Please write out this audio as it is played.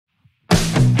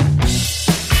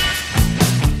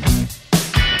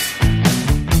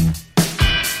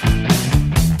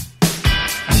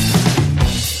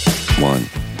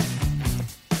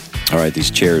right,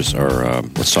 these chairs are,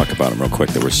 let's talk about them real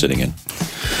quick that we're sitting in.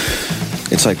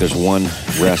 It's like there's one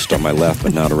rest on my left,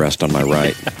 but not a rest on my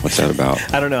right. What's that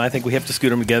about? I don't know. I think we have to scoot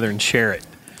them together and share it.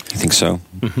 You think so?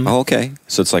 Mm-hmm. Oh, okay.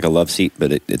 So it's like a love seat,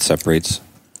 but it separates.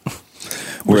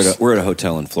 We're at a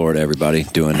hotel in Florida, everybody,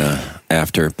 doing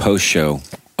after post-show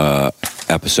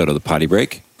episode of the Potty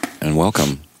Break. And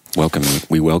welcome.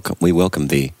 We welcome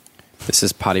thee. This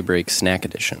is Potty Break Snack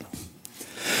Edition.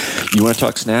 You want to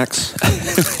talk snacks?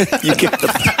 You get the...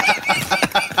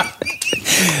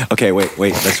 Okay, wait.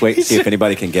 Let's wait and see if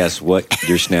anybody can guess what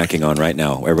you're snacking on right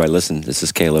now. Everybody listen, this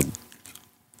is Caleb.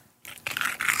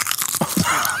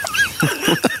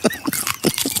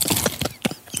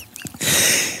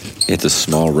 It's a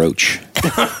small roach.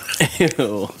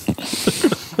 Ew.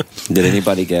 Did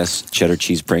anybody guess cheddar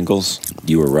cheese Pringles?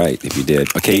 You were right if you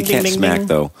did. Okay, you can't smack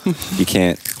though. You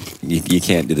can't do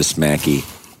the smacky.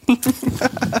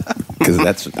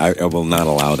 Because I will not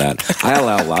allow that. I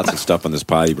allow lots of stuff on this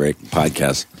Potty Break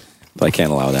podcast, but I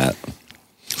can't allow that.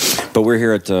 But we're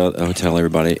here at the hotel,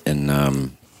 everybody, and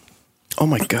oh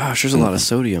my gosh, there's a lot of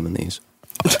sodium in these.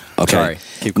 Okay, sorry.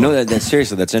 Keep going. No, that's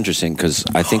seriously, that's interesting because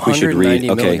I think we should read.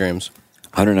 190 milligrams.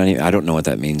 190. I don't know what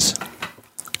that means.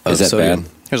 Is that sodium.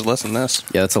 bad? There's less than this.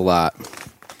 Yeah, that's a lot.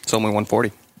 It's only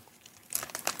 140.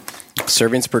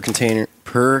 Servings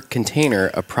per container,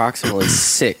 approximately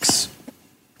 6.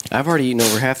 I've already eaten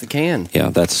over half the can. Yeah,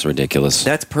 that's ridiculous.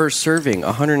 That's per serving,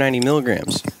 190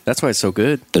 milligrams. That's why it's so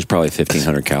good. There's probably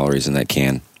 1,500 calories in that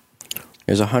can.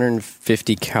 There's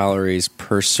 150 calories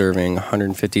per serving.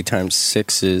 150 times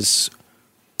 6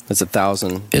 that's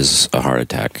 1,000. Is a heart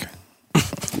attack.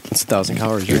 It's 1,000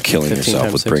 calories. You're right? killing 15 yourself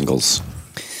times with 6. Pringles.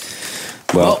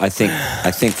 Well, I think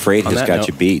Freight has got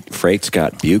you beat. Freight's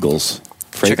got Bugles.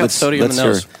 Freight, Check out sodium in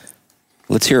those.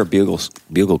 Let's hear a Bugle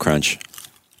crunch.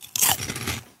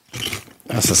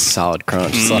 That's a solid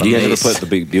crunch. Do you guys ever put the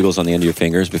big Bugles on the end of your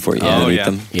fingers before you eat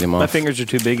them? Eat them off. My fingers are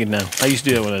too big now. I used to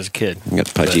do that when I was a kid. You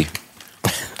got pudgy.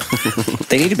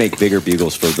 They need to make bigger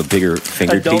Bugles for the bigger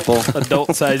fingered people.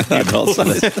 Adult-sized Bugles.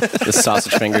 The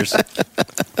sausage fingers.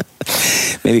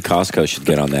 Maybe Costco should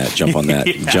get on that, jump on that.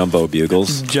 Yeah. Jumbo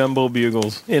Bugles. Jumbo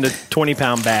Bugles in a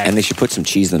 20-pound bag. And they should put some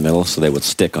cheese in the middle so they would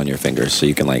stick on your fingers so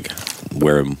you can like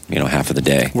wear them, half of the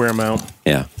day. Wear them out.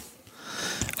 Yeah.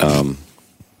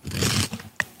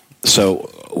 So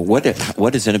what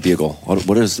is in a Bugle?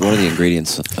 What are the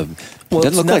ingredients of? Well, it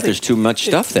doesn't look like there's too much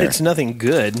stuff there. It's nothing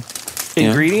good.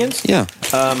 Ingredients? Yeah.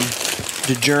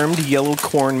 Degermed yellow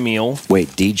cornmeal. Wait,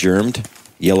 degermed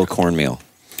yellow cornmeal.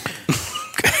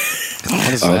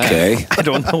 What is Okay. I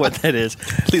don't know what that is.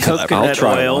 I'll Coconut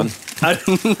try oil. one.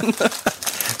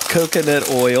 Coconut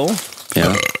oil.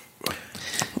 Yeah.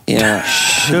 Yeah.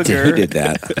 Sugar. Who did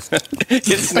that?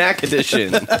 It's snack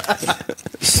edition.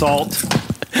 Salt.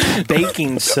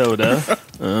 Baking soda.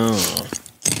 Oh.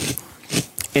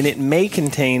 And it may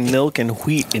contain milk and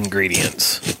wheat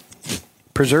ingredients.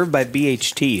 Preserved by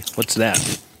BHT. What's that?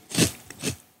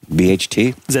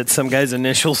 BHT? Is that some guy's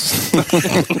initials?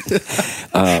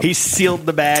 He sealed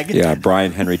the bag. Yeah,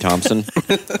 Brian Henry Thompson.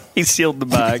 He sealed the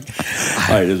bag.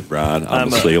 Hi, this is Brian. I'm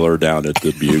a sealer down at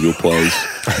the Bugle place.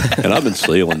 And I've been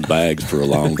sealing bags for a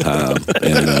long time.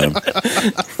 And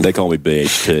they call me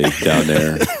BHT down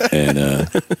there. And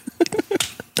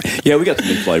yeah, we got some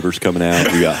new flavors coming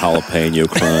out. We got jalapeno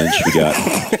crunch.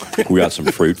 We got some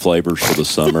fruit flavors for the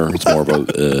summer. It's more of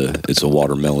it's a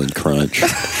watermelon crunch.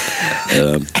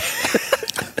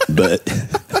 But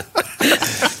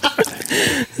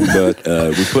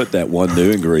we put that one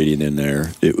new ingredient in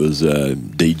there. It was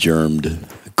degermed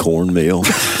cornmeal.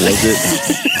 Was it?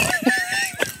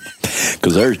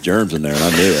 Because there's germs in there, and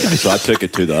I knew it. So I took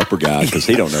it to the upper guy because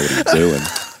he don't know what he's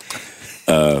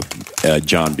doing.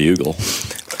 John Bugle.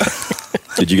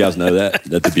 Did you guys know that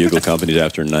the Bugle Company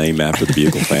is named after the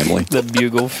Bugle family? The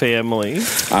Bugle family.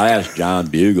 I asked John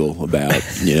Bugle about,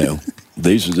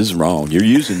 this is wrong. You're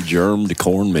using germed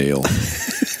cornmeal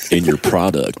in your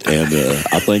product, and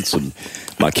I think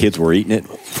my kids were eating it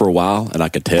for a while, and I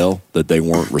could tell that they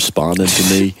weren't responding to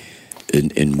me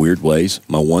in weird ways.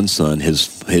 My one son,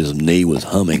 his knee was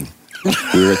humming.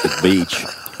 We were at the beach,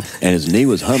 and his knee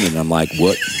was humming. I'm like,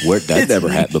 what? That never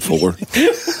happened before.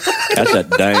 That's that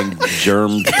dang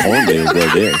germed cornmeal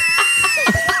right there.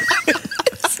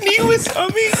 His knee was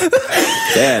humming.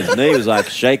 Yeah, his knee was like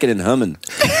shaking and humming,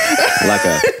 like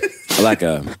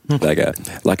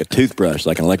a toothbrush,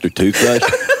 like an electric toothbrush.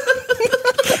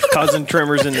 Causing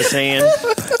tremors in the sand.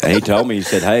 And he told me, he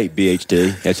said, "Hey,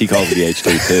 BHT," as he calls me BHT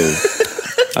too.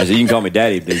 I said, "You can call me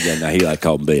Daddy." Now he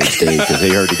called me BHT because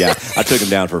he heard the guy. I took him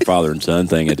down for a father and son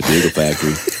thing at the Bugle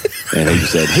factory, and he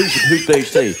said, "Who's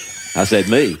BHT?" I said,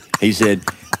 "Me." He said,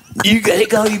 You got to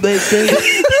call you back, Dad?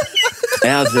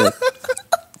 And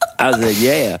I said,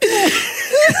 yeah.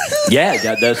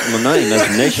 Yeah, that's my name.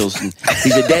 That's initials. And he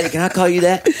said, Daddy, can I call you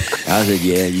that? I said,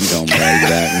 yeah, you can call me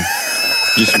that.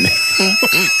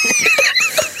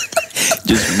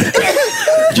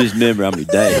 Just remember, I'm your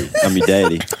daddy. I'm your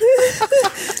daddy.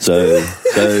 So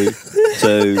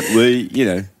we,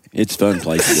 it's fun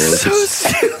place to go. So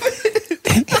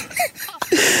stupid.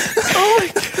 Oh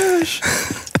my gosh.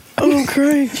 Oh,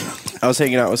 great. I was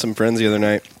hanging out with some friends the other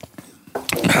night.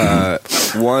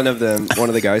 One of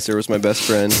the guys there was my best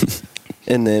friend,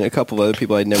 and then a couple of other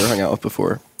people I'd never hung out with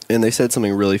before. And they said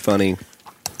something really funny.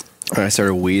 And I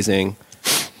started wheezing,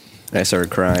 and I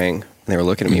started crying. And they were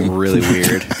looking at me really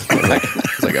weird. I was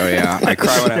like, oh yeah, I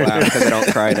cry when I laugh because I don't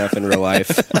cry enough in real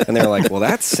life. And they were like, well,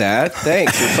 that's sad.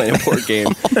 Thanks for playing a board game.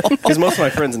 Because most of my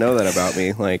friends know that about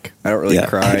me. Like, I don't really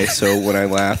cry, so when I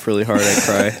laugh really hard, I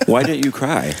cry. Why don't you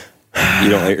cry? You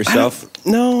don't hate yourself?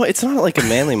 No, it's not like a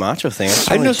manly macho thing.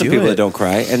 I know some people that don't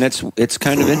cry, and it's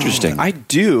kind of interesting. I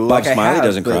do. Bob Smiley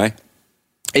doesn't cry.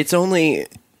 It's only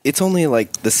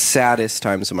like the saddest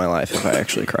times of my life if I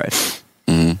actually cry.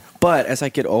 Mm-hmm. But as I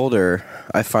get older,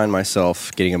 I find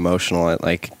myself getting emotional at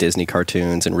like Disney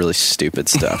cartoons and really stupid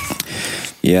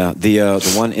stuff. Yeah, the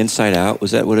one Inside Out, was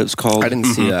that what it was called? I didn't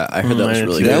see that. I heard that was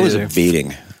really good. That was a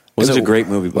beating. It was a great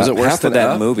movie. Was it worse half than of that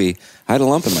Up? movie, I had a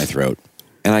lump in my throat,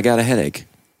 and I got a headache.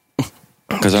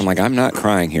 Because I'm like, I'm not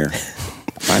crying here.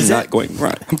 I'm not going to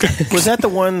cry. Was that the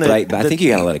one that... But I think you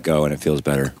got to let it go, and it feels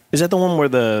better. Is that the one where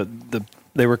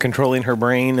they were controlling her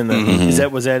brain? And was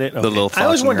that it? Okay. The little thoughts I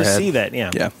always in wanted her to head. see that,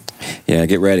 yeah. Yeah,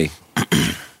 get ready.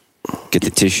 Get the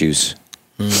tissues.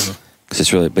 Because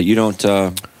it's really... But you don't...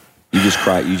 you just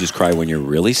cry. You just cry when you're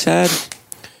really sad?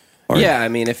 Or, Yeah, I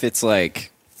mean, if it's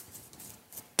like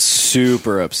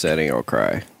super upsetting, I'll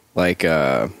cry. Like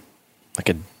a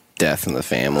death in the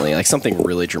family, like something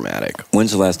really dramatic.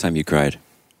 When's the last time you cried?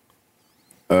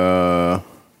 I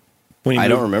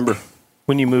don't remember.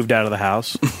 When you moved out of the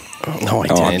house? No, I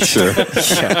didn't. I'm sure.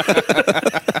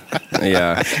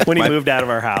 Yeah. When he moved out of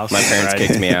our house. My parents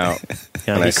kicked me out.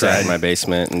 Yeah, And he I sat cried. in my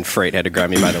basement, and Freight had to grab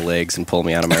me by the legs and pull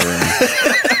me out of my room.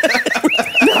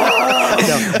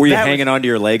 Were you That hanging onto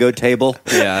your Lego table?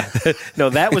 Yeah.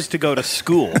 No, that was to go to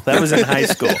school. That was in high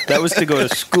school. That was to go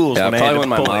to school. Yeah, when I had probably to when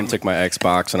my pull mom him. took my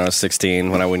Xbox when I was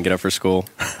 16 when I wouldn't get up for school.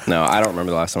 No, I don't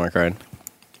remember the last time I cried.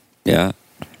 Yeah.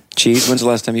 Cheese, when's the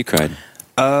last time you cried?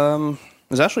 It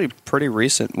was actually pretty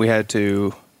recent. We had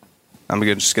to... I'm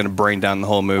just going to brain down the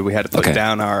whole move. We had to put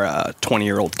down our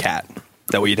 20-year-old cat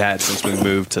that we'd had since we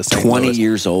moved to St. 20 Louis.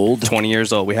 years old? 20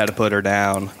 years old. We had to put her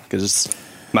down because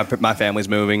my family's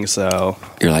moving, so...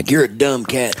 You're like, you're a dumb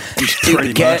cat. You stupid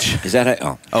Pretty cat. much. Is that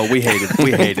how... Oh. Oh, we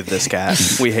hated this cat.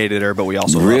 We hated her, but we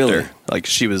also Really? loved her. Like,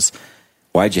 she was...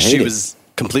 Why'd you hate She it? was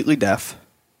completely deaf,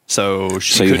 so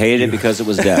she So you couldn't- hated it because it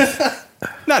was deaf?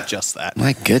 Not just that.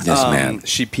 My goodness, man.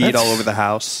 She peed all over the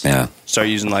house. Yeah. Started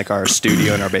using like our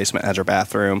studio in our basement as her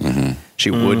bathroom.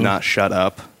 She would not shut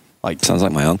up. Like, Sounds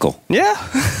like my uncle. yeah.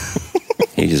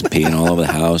 He just peeing all over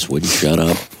the house, wouldn't shut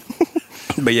up.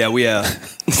 But yeah, we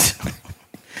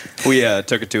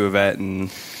took her to a vet,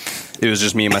 and it was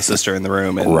just me and my sister in the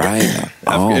room. And Right.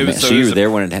 Oh, It man. was- So it you was were a-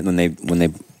 there when they...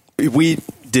 we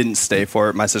didn't stay for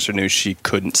it. My sister knew she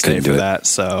couldn't stay Couldn't do for it. that,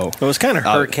 so It was kind of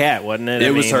her cat, wasn't it?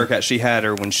 it was her cat. She had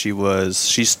her when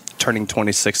she's turning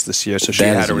 26 this year, so she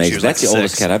That had is her when she amazing. was That's like the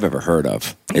oldest 6. cat I've ever heard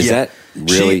of. Is Yeah. that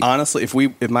really... She, honestly,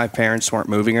 if my parents weren't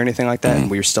moving or anything like that,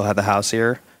 and we still had the house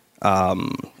here,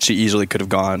 she easily could have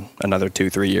gone another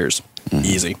 2-3 years,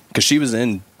 easy, because she was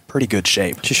in pretty good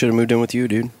shape. She should have moved in with you,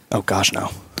 dude. Oh gosh,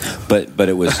 no. But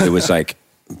it was like...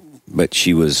 But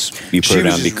you put her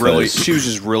down because... She was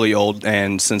just really old,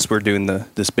 and since we're doing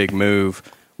this big move,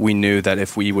 we knew that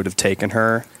if we would have taken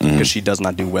her, because she does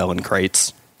not do well in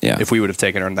crates. Yeah. If we would have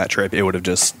taken her on that trip, it would have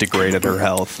just degraded her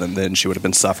health, and then she would have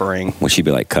been suffering. Would she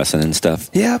be like cussing and stuff?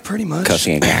 Yeah, pretty much.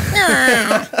 Cussing and...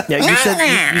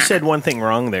 Yeah, you said one thing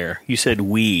wrong there. You said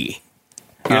we.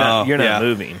 You're not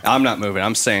moving. I'm not moving.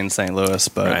 I'm staying in St. Louis,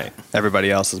 but Right.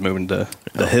 everybody else is moving to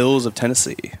the hills of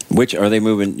Tennessee. Which are they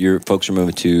moving? Your folks are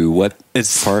moving to what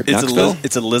part? Knoxville?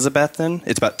 It's Elizabethton.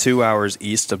 It's about 2 hours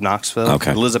east of Knoxville.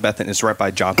 Okay. Elizabethton is right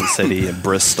by Johnson City and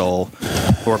Bristol.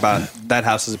 That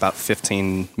house is about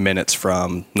 15 minutes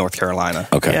from North Carolina.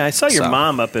 Okay. Yeah, I saw your So-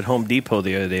 mom up at Home Depot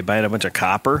the other day buying a bunch of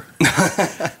copper,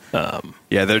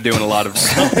 Yeah, they're doing a lot of.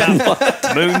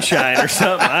 moonshine or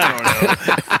something. I don't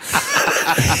know.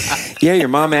 Yeah, your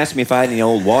mom asked me if I had any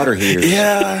old water heaters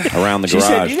around the She garage.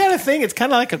 said, "You got a thing? It's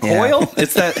kind of like a coil."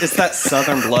 It's that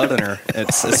southern blood in her.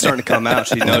 It's starting to come out.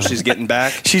 She knows she's getting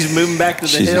back. She's moving back to the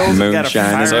She's hills. And got a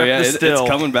moonshining. fire So up yeah, the it's still.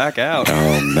 coming back out.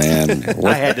 Oh, man.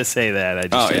 I had to say that. I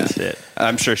just yeah. missed it.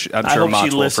 I'm sure. I'm I sure hope she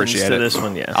Mach will listens appreciate to it. this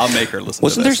one, yeah. I'll make her listen.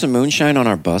 Wasn't to there this. some moonshine on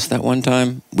our bus that one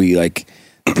time? We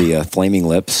the Flaming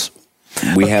Lips.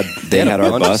 They had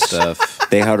our bus stuff.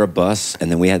 They had our bus,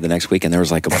 and then we had the next week, and there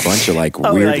was like a bunch of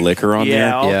weird liquor on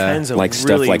there, all kinds of like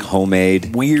really stuff like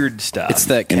homemade. weird stuff. It's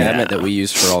that cabinet that we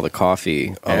used for all the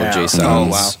coffee, all Yeah. of Jason's Oh,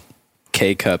 wow.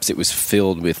 K-cups. It was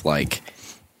filled with like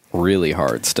really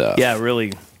hard stuff. yeah,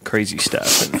 really crazy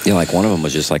stuff. And, Yeah, like one of them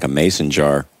was just like a mason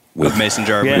jar with A mason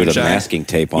jar of Yeah. with a moonshine. masking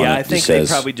tape on it. yeah, I It think just they says,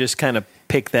 probably just kind of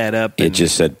picked that up. it And,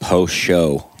 just said post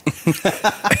show,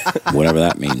 whatever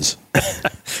that means.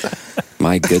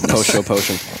 My goodness. Post-show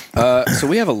potion. So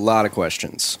we have a lot of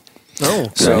questions. oh,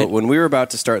 So Right. when we were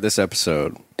about to start this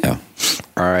episode, Yeah.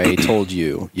 I told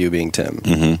you being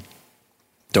Tim,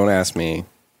 don't ask me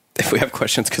if we have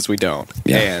questions because we don't.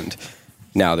 Yeah. And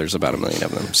now there's about 1 million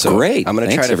of them. So Great. I'm going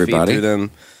to try Thanks, to everybody. feed through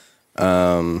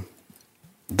them.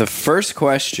 The first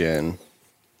question,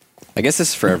 I guess this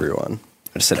is for everyone.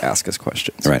 I just said ask us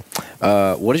questions. Right.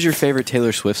 What is your favorite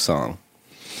Taylor Swift song?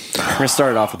 We're going to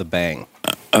start it off with a bang.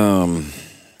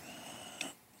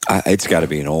 It's got to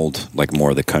be an old, like more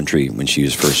of the country when she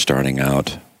was first starting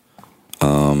out.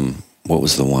 What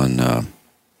was the one?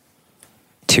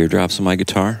 Teardrops on My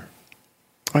Guitar.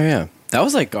 Oh, yeah. That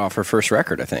was like off her first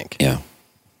record, I think. Yeah.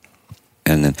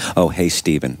 And then, Hey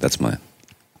Stephen. That's my.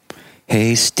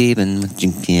 Hey Stephen, what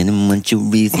you getting? What you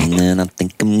reason? And I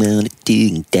think I'm gonna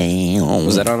dig down.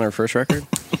 Was that on her first record?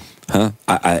 Huh?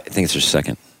 I think it's her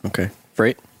second. Okay.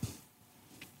 Freight?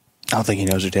 I don't think he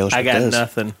knows who Taylor Swift I got is.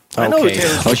 nothing. I know what Okay.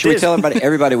 Taylor Oh, Swift should we is. tell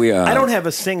everybody we? I don't have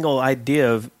a single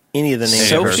idea of any of the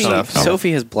names of her Sophie, stuff.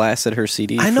 Sophie has blasted her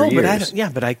CD I know, for but years.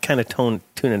 I kind of tune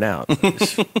it out.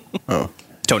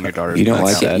 Tone your daughter. You don't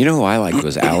That's like it? sad. You know who I liked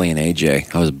was Allie and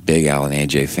AJ. I was a big Allie and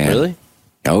AJ fan. Really?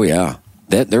 Oh yeah.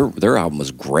 Their album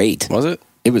was great. Was it?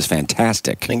 It was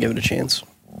fantastic. Didn't give it a chance.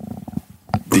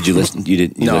 Did you listen? You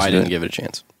didn't? You No, listened I to didn't it? give it a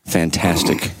chance.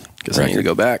 Fantastic. Because I need to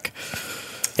go back.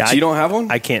 Yeah, So you don't have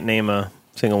one? I can't name a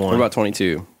single one. What about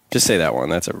 22? Just say that one.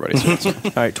 That's everybody's answer.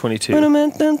 All right, 22. Everything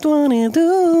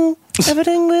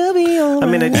will be all I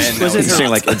mean, was it Sing her,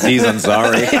 like Aziz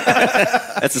Ansari.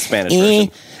 That's the Spanish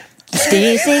version.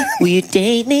 Stacy, will you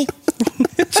date me?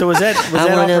 so was that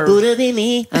I want a off boo her, to be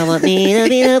me. I want me to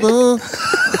be the boo.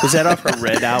 was that off her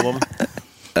Red album?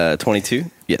 22?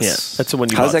 Yes. Yeah, that's the one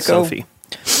you How's bought, that go? Sophie.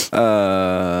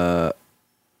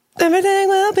 Everything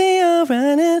will be all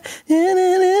right.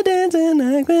 Dancing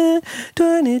like that.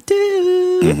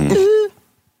 22.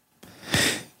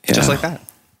 Just like that.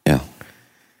 Yeah.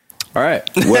 All right.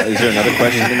 What, is there another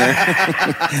question in there?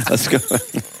 Let's go.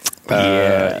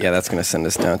 Yeah, that's going to send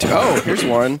us down to. Oh, here's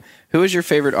one. Who is your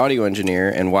favorite audio engineer,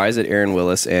 and why is it Aaron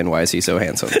Willis, and why is he so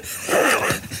handsome?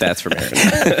 That's from Aaron.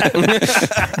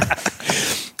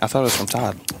 I thought it was from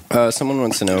Todd. Someone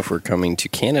wants to know if we're coming to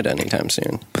Canada anytime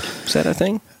soon. Is that a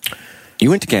thing? You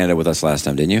went to Canada with us last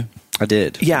time, didn't you? I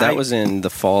did. Yeah, that was in the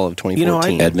fall of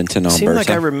 2014. Edmonton, Alberta. Seemed like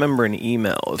I remember an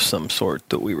email of some sort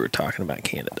that we were talking about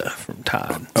Canada from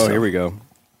Todd. Oh, So- here we go.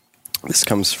 This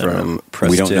comes from Preston.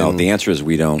 We don't know. The answer is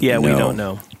we don't. Yeah, know. we don't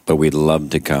know. But we'd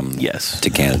love to come. Yes. To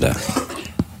Canada.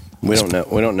 We don't know.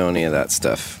 We don't know any of that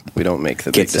stuff. We don't make the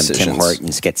Get big some decisions. Tim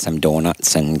Hortons, get some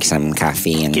donuts and some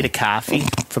coffee, and Get a coffee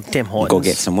from Tim Hortons. Go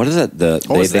get some. What is it? What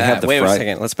was They that? have the Wait a fried.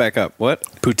 second. Let's back up. What?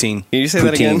 Poutine. Can you say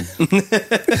that again?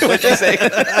 What'd you say?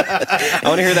 I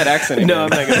want to hear that accent again. No, I'm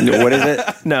not going to. What is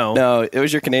it? No. No, it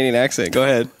was your Canadian accent. Go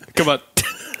ahead. Come on.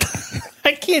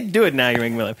 I can't do it now. You're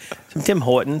making me laugh. Some Tim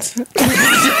Hortons.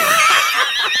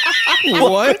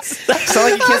 What?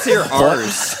 Sound like you can't say your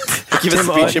R's. Give us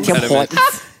a speech impediment.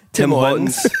 Tim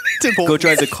Hortons. Go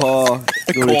drive the car.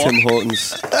 Go to Tim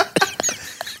Hortons.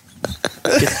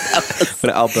 Go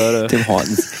to Alberta. Tim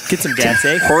Hortons. Get some gas,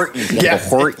 eh? Hortons. Yeah, the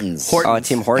Hortons. Oh,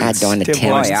 Tim Hortons. Going to Tim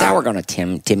Tim's. Hortons. Now we're going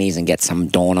to Timmy's and get some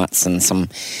donuts and some.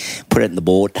 Put it in the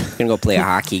boat. Gonna go play a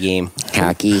hockey game.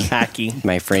 Hockey. Hacky.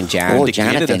 My friend John.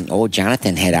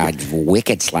 Jonathan had a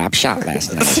wicked slap shot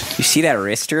last night. You see that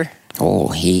wrister? Oh,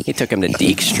 he He took him to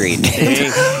Deke Street.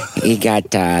 he got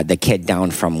the kid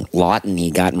down from Lawton.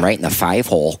 He got him right in the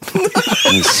 5-hole.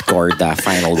 He scored the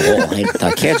final goal.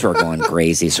 The kids were going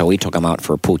crazy, so we took him out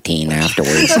for poutine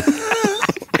afterwards.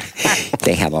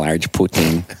 They had a large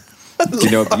poutine.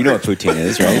 You know what poutine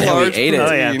is, right? Yeah, we ate it.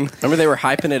 Oh, yeah. Remember they were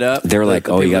hyping it up? They're like,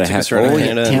 The oh, you people gotta that took us have. around Oh,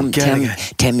 yeah, Canada.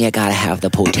 Tim, you gotta have the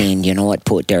poutine. You know what?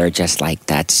 They're just like,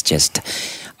 that's just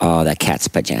Oh, that cat's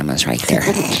pajamas right there.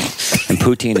 And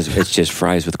poutine it's just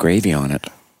fries with gravy on it.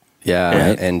 Yeah,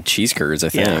 Right? and cheese curds, I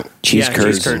think. Yeah. Cheese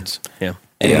curds. Cheese curds. Yeah.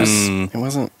 It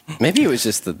wasn't. Maybe it was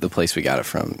just the place we got it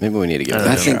from. Maybe we need to give it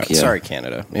a think, shot. yeah. Sorry,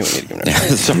 Canada. Maybe we need to give it a shot.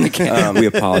 Sorry, Canada. We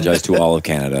apologize to all of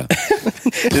Canada.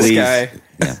 This guy,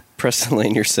 Yeah. Preston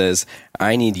Lanier says,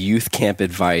 I need youth camp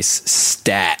advice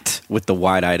stat with the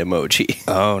wide-eyed emoji.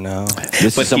 Oh no.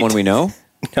 This is someone we know?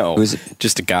 No, Who is it?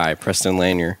 just a guy, Preston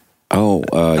Lanier. Oh,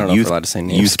 I don't know if youth, we're allowed to say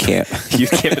names. youth camp.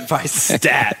 Youth camp advice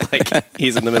stat. Like,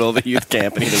 he's in the middle of a youth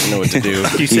camp and he doesn't know what to do.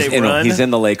 You say run. He's in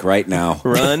the lake right now.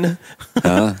 Run. Yeah,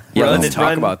 Run let's and talk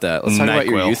run. about that. Let's talk about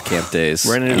your NyQuil. youth camp days.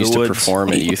 Run into I used the to woods.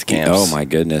 perform at youth camps. Oh my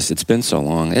goodness, it's been so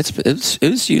long. It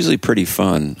was usually pretty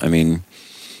fun. I mean,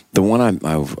 the one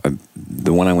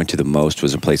I went to the most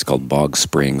was a place called Bog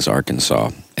Springs,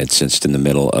 Arkansas. It's just in the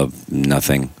middle of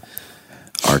nothing,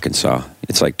 Arkansas.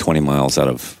 It's like 20 miles out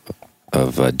of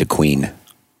DeQueen.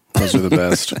 Those are the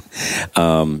best.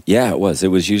 Yeah, it was. It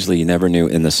was usually you never knew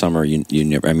in the summer. You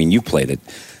never. I mean, you played at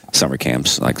summer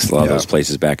camps like a lot of those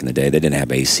places back in the day. They didn't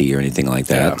have AC or anything like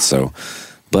that. Yeah. So,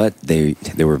 but they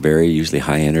were very usually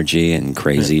high energy and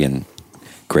crazy and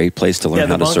great place to learn Yeah,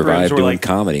 the how to bunk survive rooms were doing like-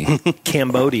 comedy.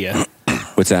 Cambodia.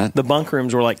 What's that? The bunk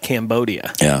rooms were like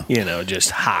Cambodia. Yeah. You know,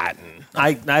 just hot.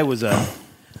 And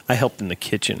I helped in the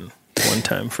kitchen one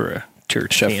time for a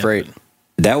church Chef camp. Freight.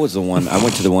 That was the one. I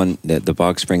went to the one at the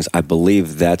Bog Springs. I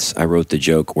believe I wrote the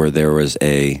joke where there was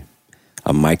a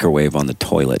microwave on the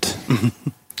toilet.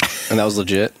 And that was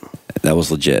legit. That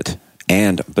was legit.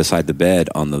 And beside the bed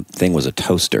on the thing was a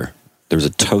toaster. There was a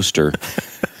toaster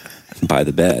by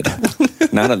the bed.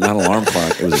 Not an alarm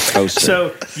clock. It was a toaster.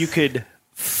 So you could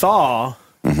thaw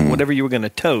whatever you were going to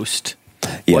toast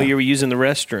Yeah. while you were using the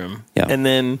restroom. Yeah. And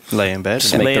then Lay in bed.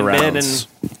 Just make lay the in bed rounds.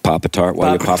 Pop a tart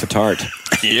while you pop a tart.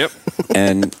 Yep.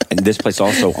 And this place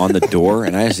also on the door,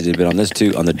 and I actually did a bit on this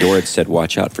too. On the door it said,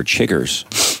 "Watch out for chiggers."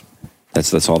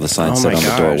 That's all the signs Oh said my on the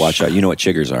door. gosh. Watch out. You know what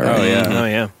chiggers are, right? Oh, yeah. Oh,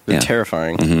 yeah. They're Yeah.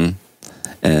 terrifying.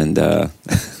 And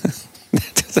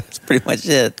that's pretty much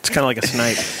it. It's kind of like a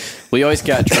snipe. Well, you always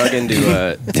got drug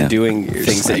into Yeah. doing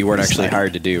things that you weren't actually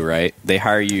hired to do, right? They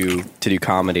hire you to do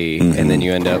comedy, and then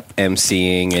you end up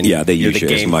emceeing, and Yeah, they you're use the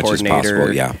you as game much as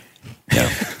coordinator. possible. Yeah.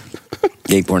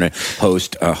 Game coordinator,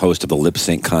 host of the lip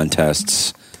sync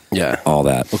contests, Yeah. all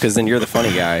that. Because then you're the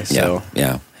funny guy. So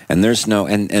Yeah. And there's no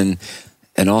and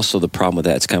also the problem with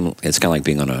that it's kind of like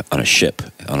being on a ship,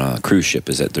 on a cruise ship,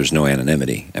 is that there's no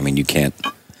anonymity. I mean, you can't.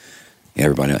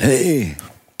 Everybody, hey,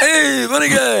 funny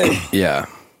guy, yeah.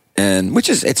 and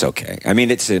it's okay. I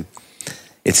mean, it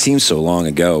seems so long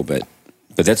ago, but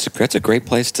that's a great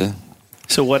place to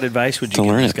So what advice would you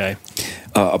give learn this it. guy?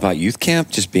 About youth camp,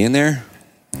 just being there.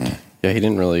 Yeah, he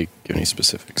didn't really give any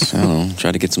specifics. I don't know.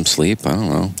 Try to get some sleep. I don't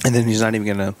know. And then he's not even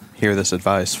going to hear this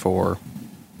advice for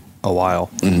a while.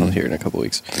 I'll hear in a couple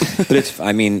weeks. But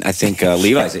I think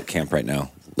Levi's at camp right now.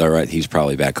 All right, he's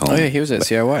probably back home. Oh, yeah, he was at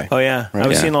CIY. Oh, yeah. I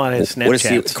was Yeah. seeing a lot of his What is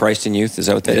he? Snapchats. Christ in Youth? Is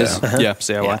that what that is? Yeah,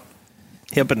 say Yeah.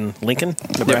 He up in Lincoln,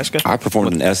 Nebraska? I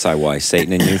performed in SIY,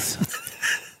 Satan in Youth.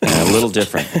 A little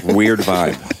different. Weird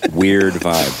vibe.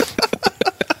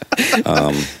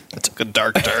 It took a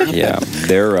dark turn. Yeah.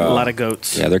 They're A lot of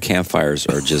goats. Yeah, their campfires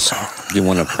are just, you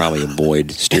want to probably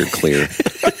steer clear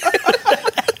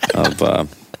of,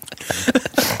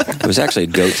 it was actually a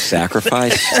goat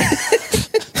sacrifice.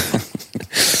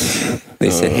 They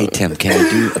said, "Hey, Tim, can I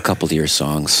do a couple of your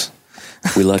songs?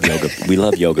 We love yoga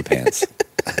pants.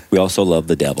 We also love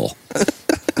the devil."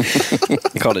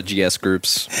 He called it GS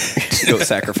groups. Goat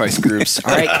sacrifice groups.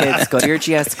 All right, kids, go to your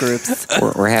GS groups.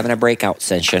 We're having a breakout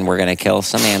session. We're going to kill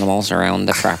some animals around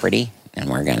the property, and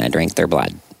we're going to drink their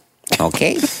blood.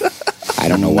 Okay. I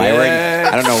don't know why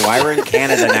we're in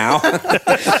Canada now.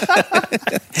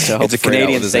 So It's a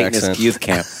Canadian Satanist youth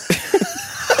camp.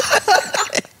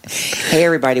 Hey,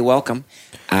 everybody, welcome.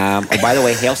 Oh, by the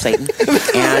way, hail Satan.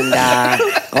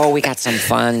 And, we got some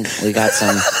fun. We're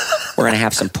going to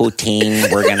have some poutine.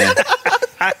 We're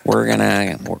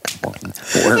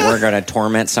going to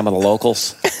torment some of the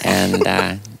locals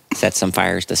and set some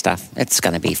fires to stuff. It's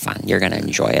going to be fun. You're going to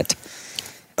enjoy it.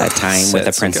 A time with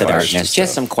the Prince of Darkness.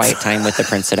 Just some quiet time with the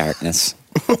Prince of Darkness.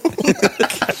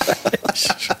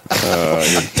 Oh,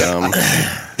 you're dumb.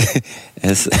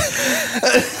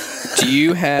 Do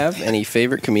you have any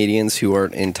favorite comedians who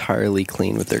aren't entirely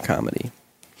clean with their comedy?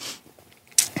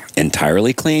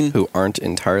 Entirely clean? Who aren't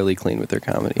entirely clean with their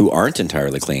comedy? Who aren't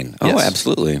entirely clean? Oh, Yes.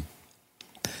 absolutely.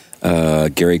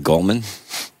 Gary Goldman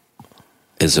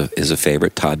is a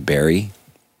favorite. Todd Barry,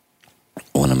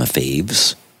 one of my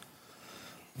faves.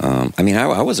 I mean,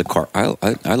 I was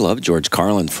I loved George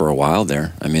Carlin for a while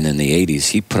there. I mean, in the 80s,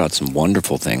 he put out some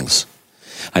wonderful things.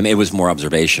 I mean, it was more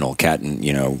observational, cat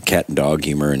and dog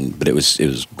humor, but it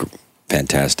was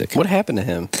fantastic. What happened to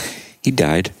him? He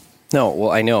died. No,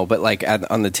 well, I know, but like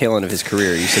on the tail end of his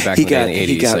career, you said back in the 80s.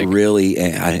 He got really,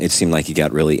 it seemed like he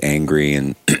got really angry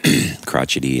and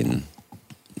crotchety, and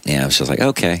I was just like,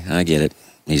 okay, I get it.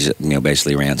 He's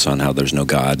basically rants on how there's no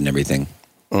God and everything.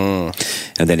 And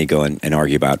then he'd go and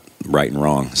argue about right and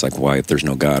wrong. It's like, why, if there's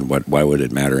no God, why would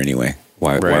it matter anyway?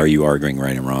 Why are you arguing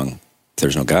right and wrong? If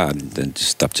there's no God, then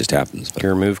stuff just happens. But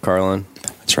you're removed, Carlin.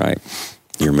 That's right.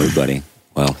 You're removed, buddy.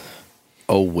 Well.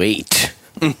 Oh, wait.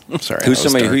 Sorry. Who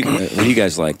do you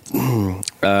guys like?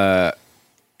 My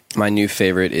new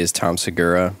favorite is Tom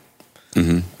Segura.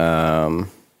 Mm-hmm.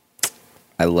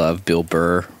 I love Bill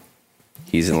Burr.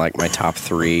 He's in like my top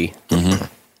 3. Mm-hmm.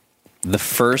 The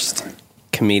first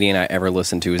comedian I ever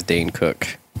listened to was Dane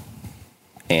Cook,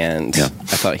 and I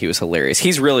thought he was hilarious.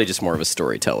 He's really just more of a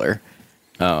storyteller,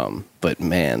 but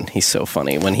man, he's so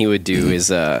funny. When he would do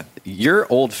his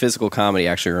your old physical comedy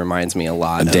actually reminds me a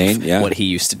lot of Dane, what he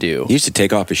used to do. He used to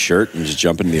take off his shirt and just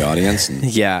jump into the audience.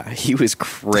 Yeah, he was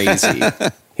crazy.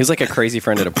 He was like a crazy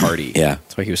friend at a party. Yeah.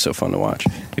 That's why he was so fun to watch.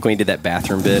 Like when he did that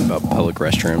bathroom bit about public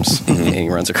restrooms, and he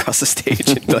runs across the stage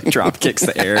and like drop kicks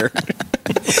the air.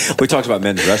 We talked about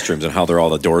men's restrooms and how all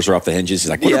the doors are off the hinges. He's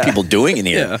like, what are people doing in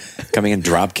here? Coming and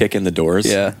drop kicking the doors.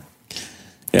 Yeah.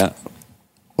 Yeah.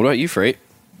 What about you, Freight?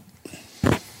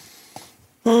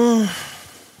 Good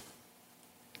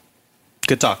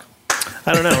talk.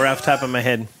 I don't know. Right off the top of my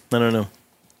head, I don't know.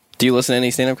 Do you listen to any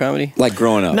stand-up comedy? Like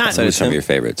growing up. Not Who's some of your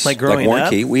favorites? Like growing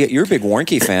up? You're a big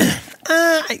Warnke fan.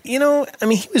 I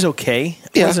mean, he was okay.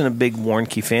 I wasn't a big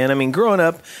Warnke fan. I mean, growing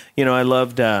up, I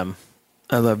loved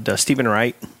Stephen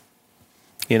Wright.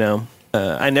 I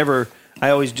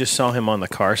always just saw him on the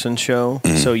Carson show.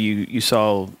 Mm-hmm. So you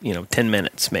saw, 10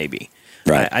 minutes maybe.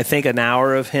 Right. I think an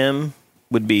hour of him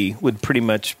would pretty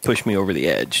much push me over the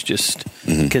edge just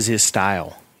because his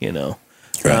style,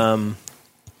 Right.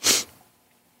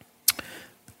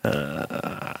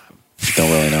 Don't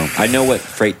really know. I know what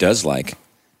Freight does like.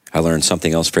 I learned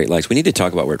something else Freight likes. We need to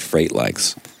talk about what Freight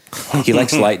likes. He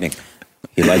likes lightning.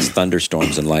 He likes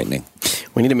thunderstorms and lightning.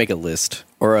 We need to make a list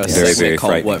or a very, segment very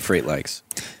called "What Freight Likes."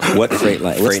 What Freight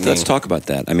likes? Let's talk about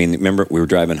that. I mean, remember we were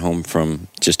driving home from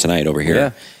just tonight over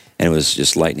here, and it was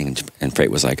just lightning, and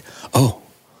Freight was like, "Oh,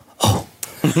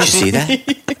 did you see that?"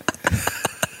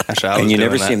 And you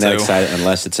never see him that excited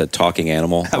unless it's a talking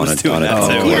animal on a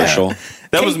commercial. Yeah.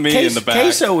 That was me in the back.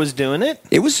 Queso was doing it.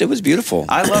 It was beautiful.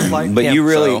 I love lightning. But you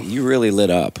really lit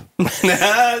up.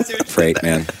 Freight,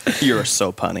 man. You're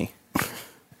so punny.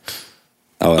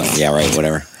 Oh, yeah, right,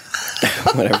 whatever.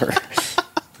 Whatever.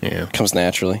 Yeah. Comes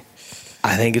naturally.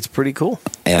 I think it's pretty cool.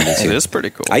 Yeah, it is pretty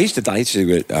cool. I used to do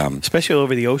it, especially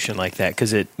over the ocean like that,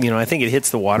 because it, I think it hits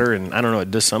the water, and I don't know,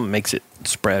 it does something, makes it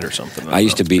spread or something. I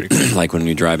used to be like when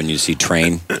you drive and you see a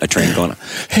train going,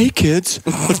 "Hey kids,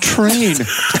 a train!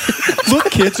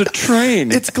 Look, kids, a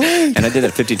train! It's Glenn!" And I did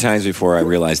it 50 times before I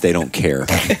realized they don't care.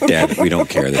 Dad, we don't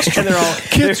care. That's true. And they're all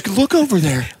kids. Look over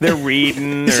there. They're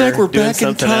reading. It's like we're back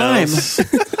in time.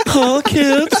 Huh,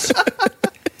 kids?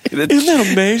 Isn't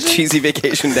that amazing? Cheesy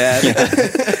vacation dad. Yeah,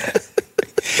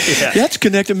 it's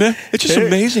connected, man. It's just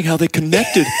amazing how they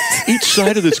connected each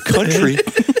side of this country,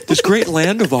 this great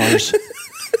land of ours.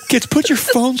 Kids, put your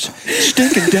phones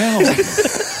stinking down,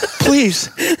 please.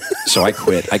 So I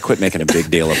quit. I quit making a big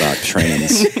deal about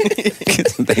trains.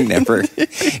 They never.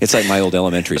 It's like my old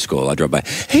elementary school. I drove by.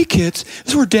 Hey, kids,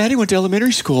 this is where Daddy went to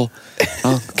elementary school.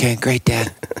 Oh, okay, great,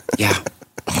 Dad. Yeah.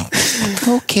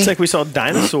 Okay. It's like we saw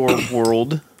Dinosaur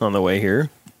World on the way here.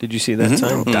 Did you see that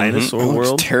sign? Dinosaur World? It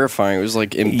was terrifying. It was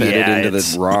like embedded into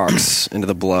the rocks, into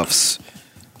the bluffs.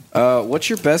 What's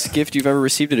your best gift you've ever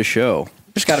received at a show?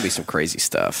 There's got to be some crazy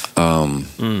stuff.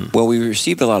 Well, we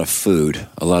received a lot of food,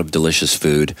 a lot of delicious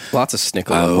food. Lots of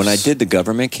Snickelows. When I did the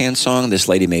government can song, this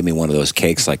lady made me one of those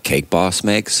cakes like Cake Boss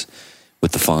makes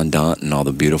with the fondant and all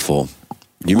the beautiful...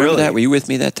 You remember that? Were you with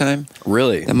me that time?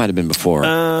 Really? That might have been before.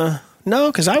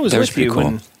 No, because I was with you.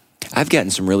 Cool. I've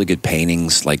gotten some really good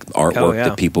paintings, like artwork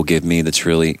that people give me that's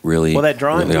really, really well, that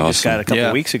drawing really we awesome. just got a couple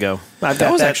of weeks ago.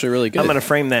 That was actually really good. I'm going to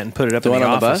frame that and put it up in the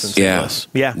office. Yeah,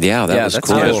 that was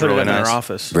cool. I'm going to put it in our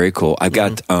office. Very cool. I've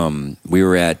got, we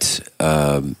were at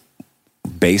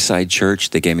Bayside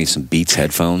Church. They gave me some Beats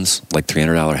headphones, like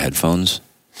 $300 headphones,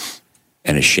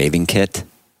 and a shaving kit.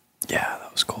 Yeah,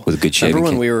 that was cool. With a good shaving kit.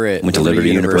 Remember when we were at Went to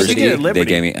Liberty University. They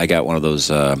gave me. I got one of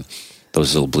those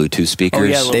those little Bluetooth speakers. Oh,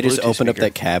 yeah, little They just Bluetooth opened up speaker.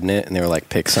 that cabinet and they were like,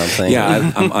 pick something.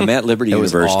 Yeah, I'm at Liberty It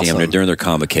was University. awesome. They're doing their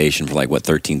convocation for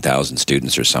 13,000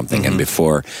 students or something. And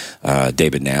before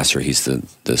David Nasser, he's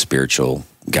the spiritual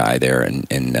guy there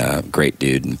and great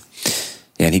dude.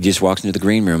 And he just walks into the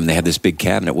green room and they have this big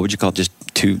cabinet. What would you call it?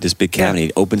 This big cabinet.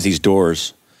 He opens these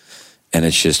doors and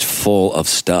it's just full of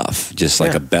stuff, just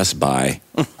like a Best Buy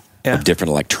of different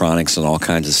electronics and all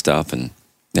kinds of stuff. And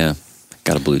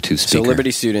got a Bluetooth speaker. So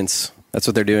Liberty students, that's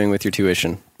what they're doing with your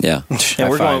tuition. Yeah. Yeah,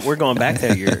 High five. we're going back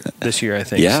this year, I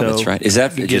think. Yeah, so that's right. Is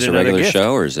that you get just a another regular gift.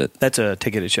 show or is it? That's a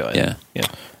ticketed show. Yeah. Yeah.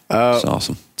 It's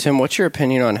awesome. Tim, what's your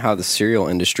opinion on how the cereal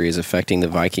industry is affecting the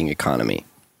Viking economy?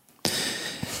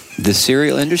 The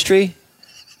cereal industry?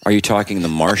 Are you talking the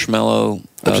marshmallow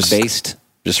based?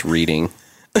 Just reading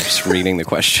the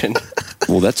question.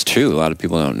 Well, that's true. A lot of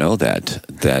people don't know that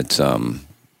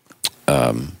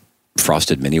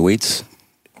Frosted Mini Wheats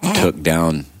took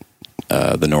down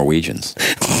the Norwegians.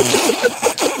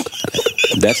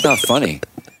 That's not funny.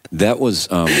 That was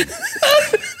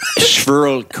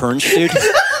Sverre Kernstad.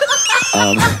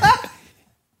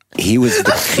 He was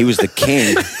the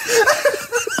king.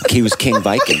 He was King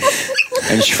Viking,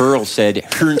 and Sverre said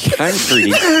 "Kernstad,"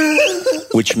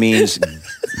 which means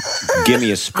 "give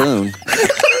me a spoon"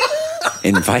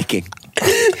 in Viking.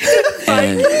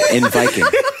 And in Viking.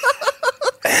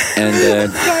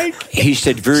 And he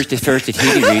said, "Where's the Frosted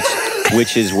Mini Wheats?"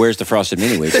 Which is, "Where's the Frosted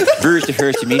Mini Wheats?" "Where's the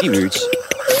Frosted Mini Wheats?"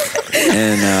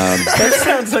 And That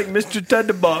sounds like Mr.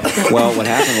 Thunderbolt. well, what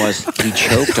happened was he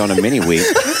choked on a mini wheat,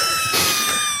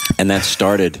 and that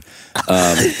started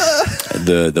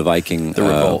the Viking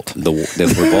revolt. The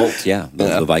revolt. Yeah,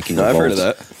 the Viking revolt. I've heard of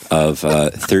that. Of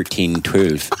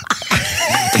 1312.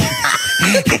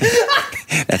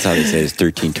 That's how they say it, is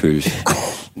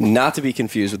 1312. Not to be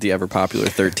confused with the ever popular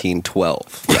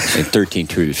 1312. Yes,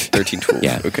 1312. 1312.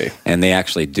 Yeah. Okay. And they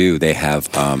actually do. They have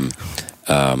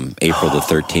April the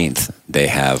 13th. They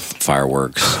have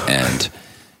fireworks and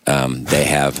they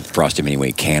have Frosted Mini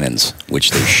Wheat cannons,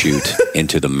 which they shoot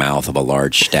into the mouth of a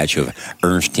large statue of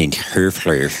Ernestine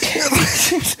Höfler,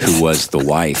 who was the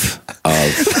wife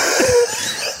of.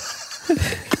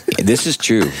 This is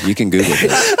true. You can Google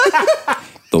this.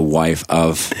 The wife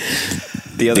of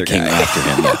The other the king guy. after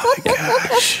him. Yeah.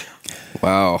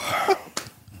 Wow.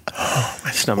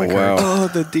 My stomach Wow. hurts. Oh,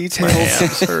 the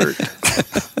details hurt.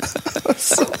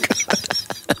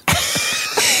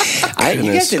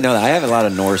 You guys didn't know that. I have a lot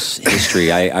of Norse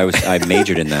history. I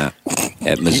majored in that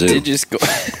at Mizzou.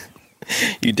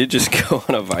 You did just go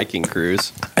on a Viking cruise.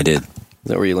 Is I did.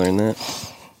 that where you learned that?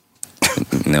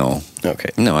 No. Okay.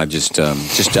 No, I've just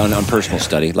on personal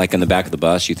study. Like in the back of the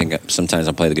bus, you think sometimes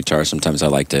I play the guitar, sometimes I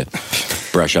like to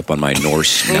brush up on my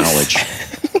Norse knowledge.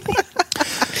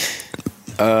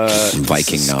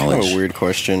 Viking This is knowledge. kind of a weird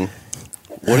question.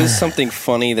 What is something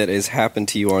funny that has happened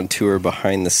to you on tour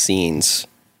behind the scenes?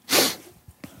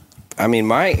 I mean,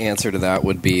 my answer to that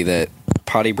would be that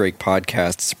Potty Break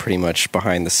Podcast is pretty much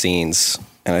behind the scenes,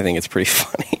 and I think it's pretty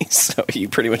funny. So you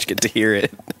pretty much get to hear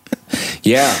it.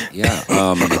 Yeah.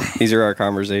 These are our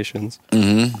conversations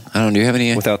I don't. Do you have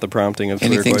any? without the prompting of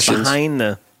Twitter Anything questions. Behind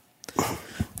the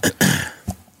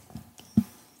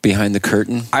behind the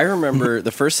curtain? I remember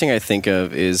the first thing I think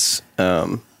of is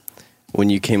when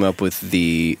you came up with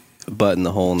the butt in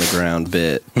the hole in the ground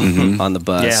bit on the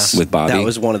bus Yeah. With Bobby? That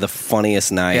was one of the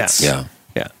funniest nights Yeah.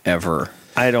 Yeah. ever.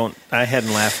 I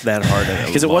hadn't laughed that hard at it.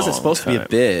 Because it wasn't supposed to be a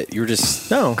bit. You were just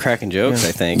cracking jokes,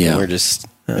 I think. Yeah. And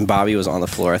and Bobby was on the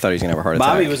floor. I thought he was going to have a heart attack.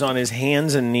 Bobby was on his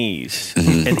hands and knees,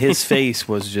 and his face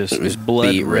was just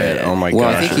blood beet red. Oh my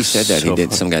Well, gosh. I think he said that. So He did.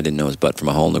 funny. Some guy didn't know his butt from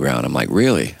a hole in the ground. I'm like,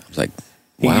 really? I was like,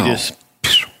 wow. He just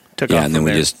took Yeah, off. and then from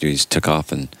we there. just took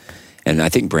off, and I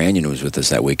think Brandon was with us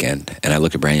that weekend, and I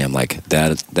looked at Brandon, I'm like,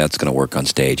 that's going to work on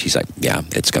stage. He's like, yeah,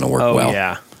 it's going to work Oh well.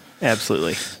 yeah,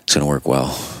 absolutely. It's going to work well.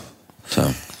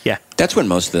 So Yeah. that's when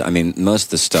most of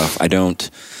the stuff I don't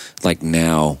like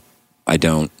now. I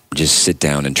don't just sit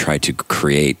down and try to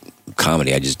create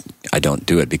comedy. I don't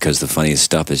do it because the funniest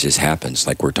stuff just happens.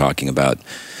 Like we're talking about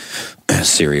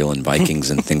cereal and Vikings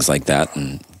and things like that,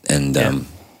 and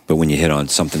but when you hit on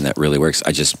something that really works,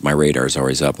 my radar is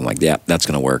always up. I'm like, yeah, that's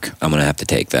going to work. I'm going to have to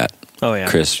take that. Oh yeah,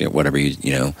 Chris, whatever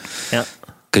you know. Yeah.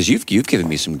 Because you've given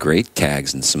me some great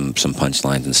tags and some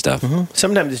punchlines and stuff.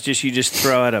 Sometimes it's just you just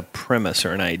throw out a premise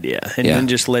or an idea, and Yeah. then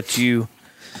just let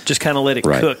it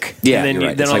Right. cook. Yeah, and then you're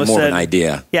right. then It's all like of a more of sudden, an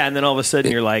idea. Yeah, and then all of a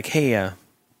sudden you're like, hey,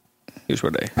 here's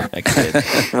what I did.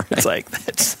 It's like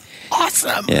that's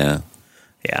awesome. Yeah.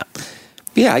 Yeah.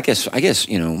 Yeah, I guess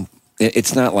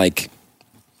it's not like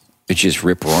it's just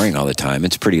rip roaring all the time.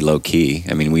 It's pretty low key.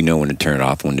 I mean, we know when to turn it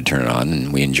off, when to turn it on,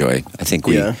 and we enjoy. I think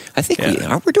we're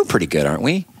doing pretty good, aren't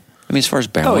we? I mean, as far as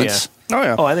balance. Oh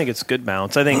yeah. Oh, I think it's good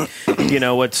balance. I think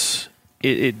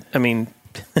I mean,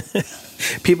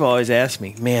 people always ask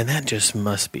me, man, that just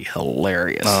must be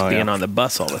hilarious being on the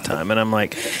bus all the time. And I'm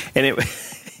like,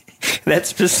 that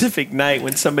specific night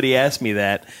when somebody asked me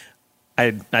that,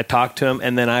 I talked to him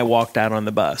and then I walked out on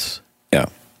the bus. Yeah.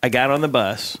 I got on the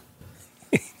bus.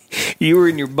 You were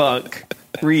in your bunk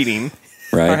reading,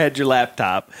 right? Or had your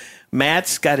laptop.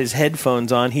 Matt's got his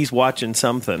headphones on. He's watching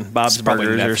something, Bob's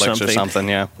Burgers Netflix or something.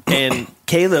 Yeah. And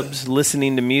Caleb's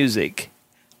listening to music.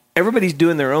 Everybody's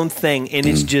doing their own thing, and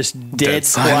it's just dead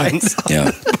quiet.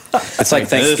 Yeah. It's like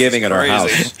Thanksgiving at our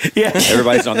house. Yeah.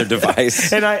 Everybody's on their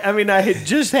device. And I had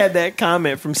just had that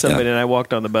comment from somebody, and I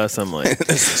walked on the bus. I'm like,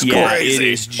 yeah, it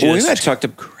is just we might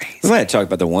have talked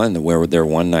about the one where there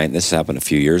one night, this happened a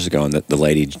few years ago, and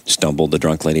the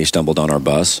drunk lady stumbled on our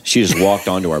bus. She just walked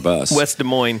onto our bus. West Des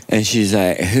Moines. And she's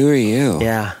like, who are you?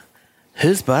 Yeah.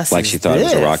 Whose bus like is she thought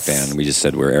this? it was a rock band. We just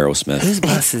said we're Aerosmith. Whose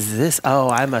bus is this? Oh,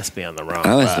 I must be on the wrong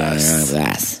I was bus. on the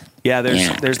wrong bus. Yeah,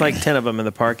 there's like 10 of them in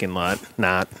the parking lot.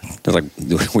 Not. They're like,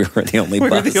 we were the only We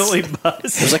bus. were the only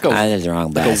bus. It was like I was the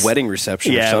wrong bus. a wedding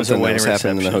reception Yeah, it or was a something that wedding was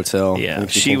happening in the hotel. Yeah, And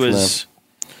she people from was.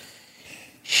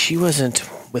 She wasn't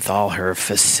with all her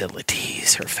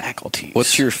facilities, her faculties. that.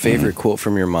 What's your favorite quote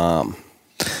from your mom?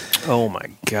 Oh my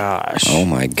gosh! Oh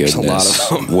my goodness! There's a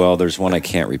lot of them. Well, there's one I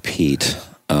can't repeat.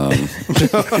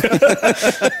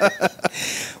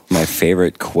 My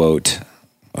favorite quote.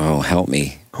 Oh, help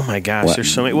me! Oh my gosh! What?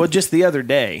 There's so many. Well, just the other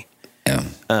day, Yeah.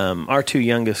 our two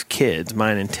youngest kids,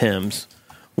 mine and Tim's,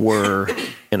 were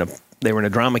they were in a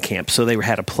drama camp, so they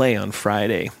had a play on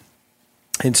Friday,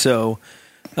 and so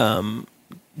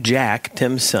Jack,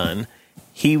 Tim's son,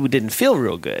 he didn't feel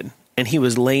real good. And he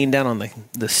was laying down on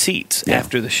the seats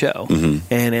after the show. Mm-hmm.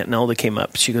 And Aunt Nolda came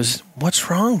up. She goes, "What's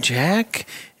wrong, Jack?"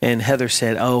 And Heather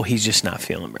said, "Oh, he's just not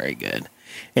feeling very good."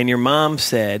 And your mom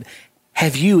said,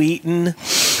 "Have you eaten?"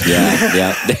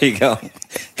 Yeah. There you go.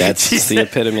 That's the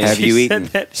epitome. Have you eaten?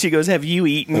 She goes, "Have you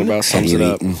eaten?" What about sums Have it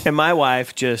you up? eaten? And my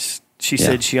wife she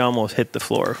said she almost hit the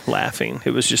floor laughing.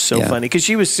 It was just so funny because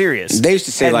she was serious. They used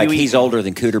to say, "Have like, you he's eaten?" older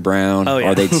than Cooter Brown. Oh,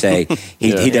 yeah. Or they'd say,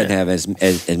 he doesn't have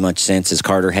as much sense as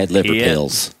Carter had liver Yeah.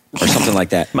 pills. Or something like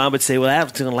that. Mom would say, "Well, that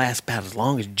was going to last about as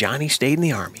long as Johnny stayed in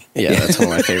the Army." Yeah, that's one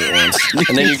of my favorite ones.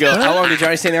 And then you go, "How long did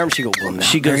Johnny stay in the army?" She go, "Well, not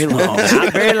She goes, very long."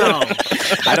 "Not very long."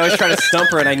 I'd always try to stump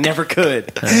her, and I never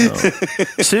could.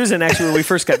 Susan, actually, when we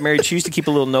first got married, she used to keep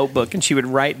a little notebook, and she would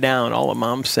write down all of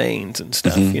Mom's sayings and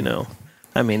stuff, you know.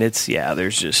 I mean,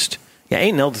 there's just,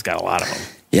 Aunt Nelda's got a lot of them.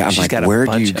 Yeah, I'm She's like, got a where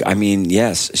do bunch you, of I them. mean,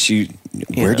 yes,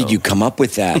 where did know. you come up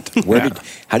with that?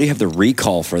 How do you have the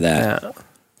recall for that? Yeah.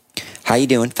 How you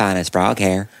doing? Fine as frog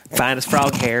hair. Finest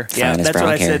frog hair. Yeah, Finest that's what frog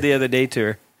I hair. said the other day to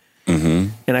her. Mm-hmm.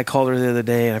 And I called her the other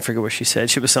day, and I forget what she said.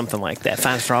 She was something like that.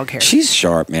 Finest frog hair. She's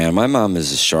sharp, man. My mom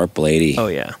is a sharp lady. Oh,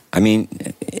 yeah. I mean,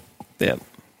 Yeah.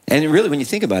 and really, when you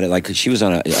think about it, like she was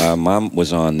on mom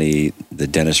was on the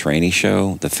Dennis Rainey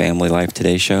show, the Family Life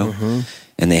Today show,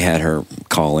 and they had her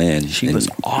call in. She was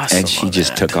awesome and she on just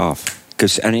that. took off.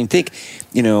 Because I mean, think,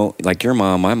 like your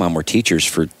mom, my mom were teachers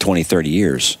for 20, 30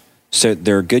 years, so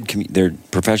they're good. They're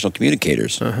professional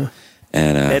communicators, and They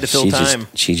had to fill time.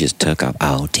 She just took off.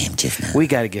 Oh, Tim just now. We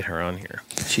got to get her on here.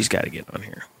 She's got to get on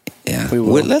here. Yeah, We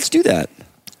will. Well, let's do that.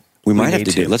 We might have need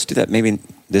to do. to. Let's do that maybe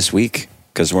this week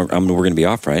because we're going to be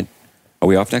off, right? Are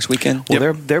we off next weekend?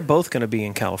 Well, they're both going to be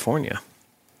in California.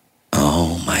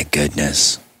 Oh my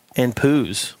goodness! And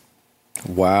Poos.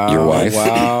 Wow. Your wife?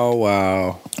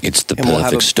 Wow. It's the And we'll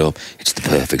have perfect a- storm. It's the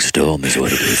perfect storm, is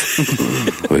what it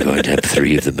is. We're going to have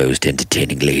three of the most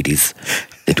entertaining ladies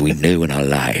that we know in our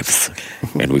lives,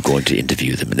 and we're going to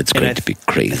interview them, and it's going to be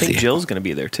I crazy. think Jill's going to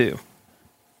be there too.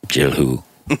 Jill, who?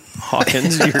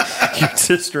 Hawkins, your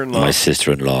sister-in-law. My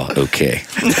sister-in-law. Okay,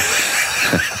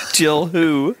 Jill,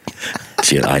 who?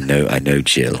 Jill. I know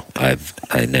Jill.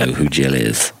 I know who Jill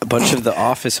is. A bunch of the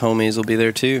office homies will be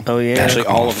there too. Oh, yeah. Actually,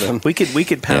 all of them. We could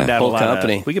pound Yeah. out Whole a lot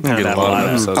company. Of, we could pound Get a out a lot of lot of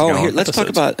episodes. Oh, going. here, let's talk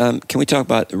about. Can we talk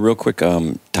about real quick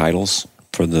titles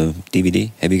for the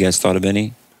DVD? Have you guys thought of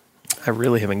any? I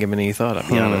really haven't given any thought. I'll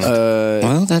be honest.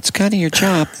 Well, that's kind of your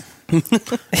job.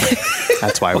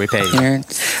 That's why we pay you. Here,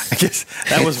 I guess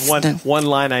that was one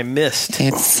line I missed.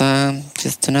 it's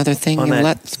just another thing On you that-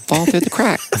 let fall through the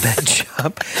crack. That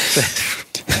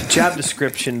job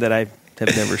description that I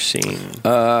have never seen.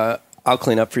 I'll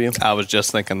clean up for you. I was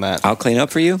just thinking that. I'll clean up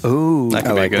for you. Ooh, That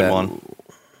could I be a like good that. one.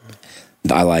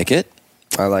 I like it.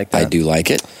 I like that. I do like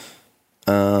it.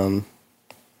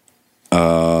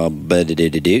 But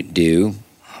it do.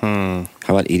 How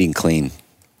How about eating clean?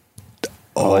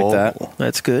 I like that.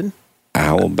 That's good.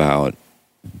 How about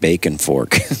bacon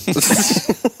fork?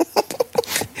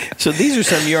 So these are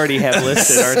some you already have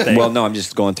listed, aren't they? Well, no, I'm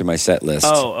just going through my set list.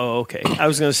 Oh, okay. I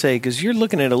was going to say, because you're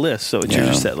looking at a list, so it's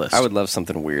your set list. I would love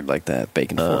something weird like that.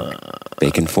 Bacon fork.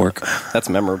 Bacon fork? That's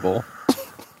memorable.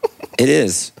 It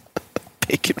is.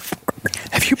 Bacon fork.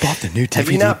 Have you bought the new DVD?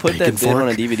 Have you not put that bit on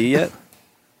a DVD yet?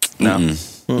 No.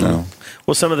 No.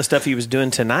 Well, some of the stuff he was doing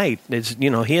tonight, is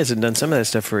he hasn't done some of that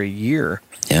stuff for a year.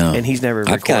 Yeah. And he's never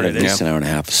recorded I've got at it. least an hour and a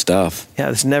half of stuff.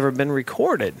 Yeah, it's never been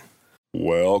recorded.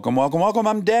 Welcome.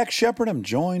 I'm Dak Shepard. I'm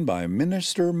joined by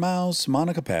Minister Mouse,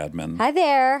 Monica Padman. Hi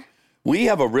there. We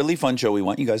have a really fun show we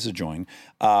want you guys to join.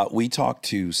 We talk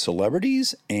to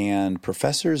celebrities and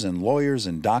professors and lawyers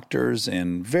and doctors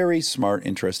and very smart,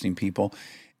 interesting people.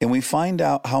 And we find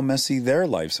out how messy their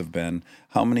lives have been,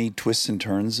 how many twists and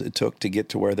turns it took to get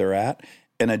to where they're at,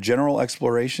 and a general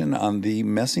exploration on the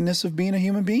messiness of being a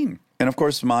human being. And of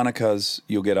course, Monica's,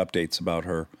 you'll get updates about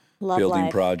her Love building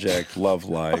life. project, love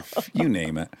life, you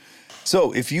name it.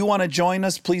 So if you want to join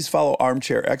us, please follow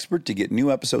Armchair Expert to get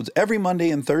new episodes every Monday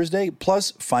and Thursday.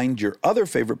 Plus, find your other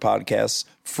favorite podcasts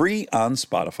free on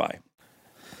Spotify.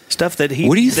 Stuff that he...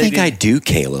 What do you they think did- I do,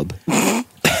 Caleb?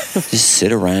 Just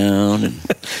sit around and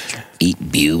eat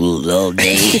bugles all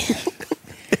day.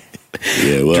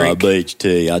 Yeah, well, I bet you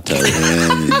tell you, I told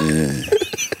him.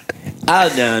 I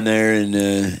was down there, and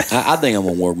I think I'm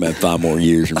going to work about 5 more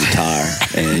years and retire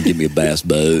and give me a bass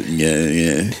boat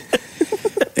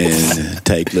and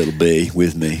take Little B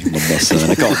with me, my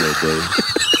son. I call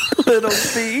it Little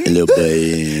B. Little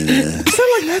B. And, You sound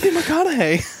like Matthew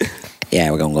McConaughey.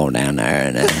 yeah, we're going to go down there,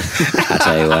 and I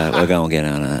tell you what, we're going to get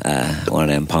on one of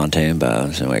them pontoon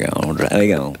boats, and we're going to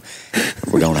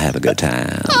have a good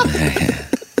time.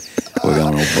 We're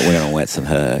going to wet some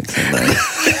hugs and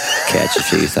catch a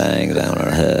few things on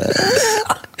our hugs.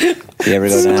 You ever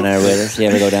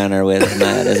go down there with us?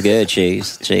 Matt? That's good,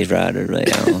 Cheese Rider.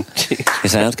 It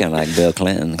sounds kind of like Bill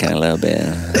Clinton, kind of a little bit.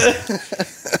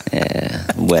 Yeah,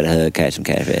 wet a hug, catch some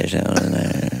catfish on in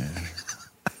there.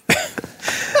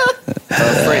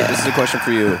 Freight, this is a question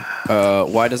for you.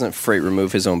 Why doesn't Freight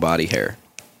remove his own body hair?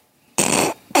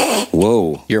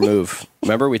 Whoa. Your move.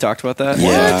 Remember we talked about that?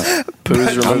 Yeah. Poos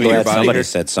I'm removing your glad body somebody hair?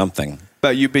 said something.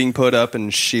 About you being put up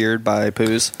and sheared by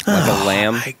Poos. Like a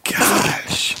lamb. My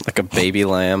gosh. Like a baby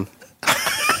lamb.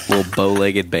 Little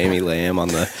bow-legged baby lamb on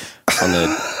the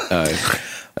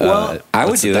I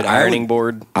would do the it. ironing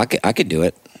board. I could do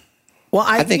it. Well,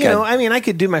 I think I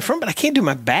could do my front, but I can't do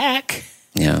my back.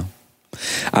 Yeah.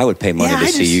 I would pay money Yeah, to I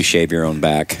see just- you shave your own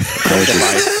back. That would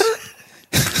just-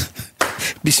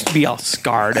 Be all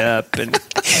scarred up and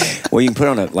well, you can put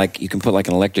on an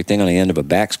electric thing on the end of a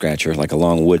back scratcher, like a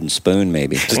long wooden spoon,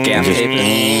 maybe. Just gaff tape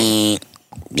it.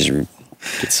 Just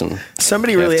Get some.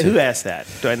 somebody really who asked that?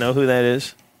 Do I know who that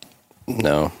is?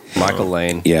 No. Michael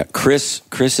Lane. yeah. Chris's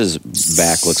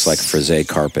back looks like frisé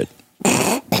carpet.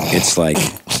 It's like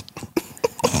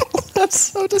That's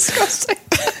so disgusting.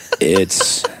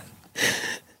 it's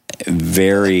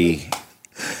very,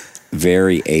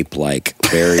 very ape-like,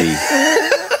 very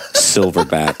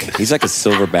silverback. He's like a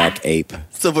silverback ape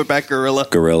Silverback gorilla.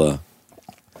 gorilla.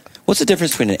 What's the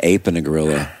difference between an ape and a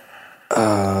gorilla?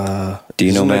 Do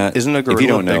you know, Matt? isn't a If you gorilla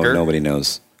don't know, bigger? nobody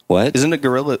knows. What? Isn't a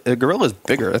gorilla's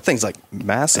bigger? That thing's like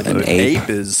massive. An An ape? ape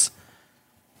is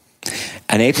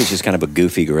An ape is just kind of a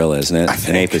goofy gorilla, isn't it?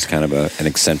 An ape is kind of an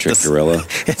eccentric gorilla.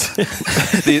 it's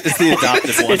the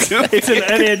adoptive one. It's an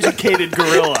uneducated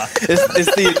gorilla.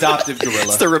 It's the adoptive gorilla.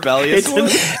 It's the rebellious one.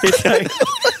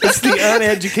 It's the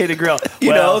uneducated gorilla.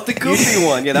 You know, the goofy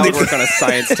one. Yeah, that would work on a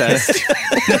science test.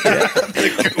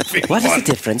 What is the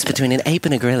difference between an ape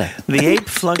and a gorilla? The ape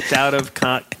flunked out of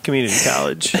community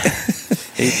college.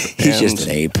 He's just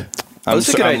an ape. That's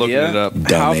a good I'm looking idea. it up. How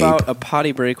Dumb about ape. a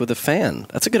potty break with a fan?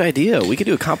 That's a good idea. We could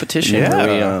do a competition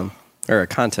Yeah. or a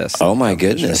contest. Oh my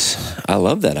goodness, I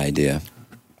love that idea.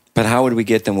 But how would we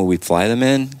get them? Would we fly them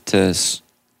in to St.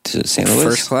 Louis?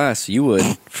 First class, you would.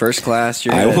 First class,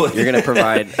 you're I gonna, would. you're gonna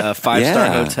provide a 5-star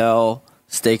Yeah. hotel,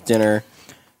 steak dinner.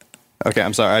 Okay,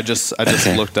 I'm sorry. I just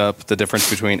looked up the difference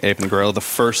between ape and gorilla. The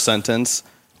first sentence,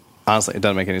 honestly, it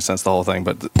doesn't make any sense, the whole thing,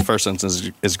 but the first sentence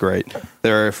is great.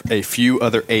 There are a few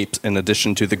other apes in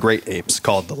addition to the great apes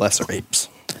called the lesser apes.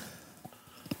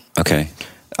 Okay.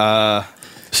 So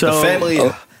The family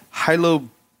Hylobatidae,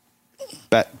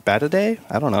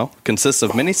 I don't know, consists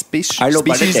of many species of...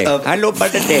 Hello,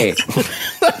 Badade.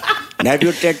 Now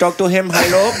do you talk to him?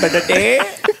 Hello, Badade.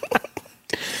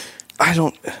 I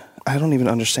don't even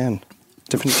understand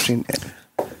difference between...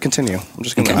 Continue. I'm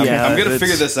just gonna. Yeah, I'm gonna it's-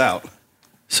 figure this out.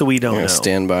 So we don't I'm know. gonna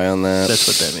stand by on that. That's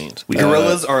what that means. We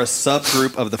Gorillas are a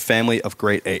subgroup of the family of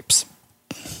great apes.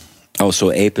 Oh,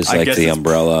 so ape is I like guess the it's-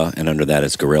 umbrella, and under that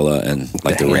is gorilla, and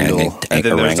like the handle. And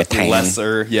then there's orangutan.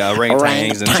 lesser,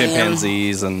 orangutans and Orangutan.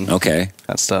 chimpanzees and Okay,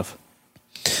 that stuff.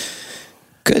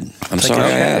 good. I'm sorry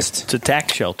I asked. It's a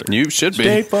tax shelter. You should be.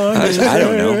 State Farm. I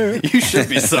don't know. You should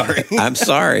be sorry. I'm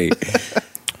sorry.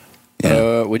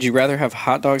 Would you rather have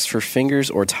hot dogs for fingers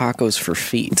or tacos for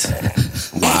feet?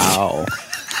 Wow.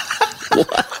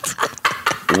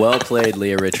 Well played,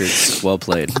 Leah Richards. Well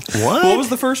played. What? What was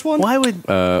the first one? Why would?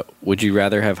 Would you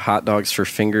rather have hot dogs for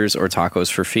fingers or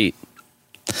tacos for feet?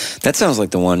 That sounds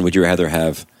like the one. Would you rather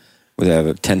have? Would you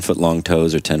have 10-foot long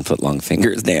toes or 10-foot long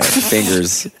fingers? Damn,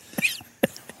 fingers.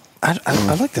 I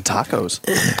like the tacos.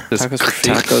 Tacos for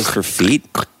feet. Tacos for feet.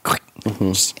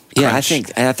 Yeah, I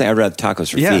think I'd rather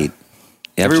tacos for Yeah. feet.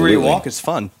 Everywhere you Absolutely. walk is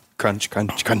fun. Crunch,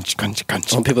 crunch, crunch, crunch, crunch.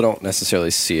 Some people don't necessarily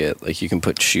see it. Like you can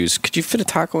put shoes. Could you fit a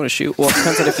taco in a shoe? Well, it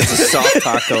depends on if it's a soft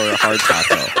taco or a hard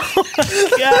taco.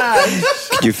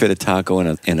 Could you fit a taco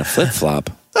in a flip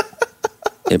flop?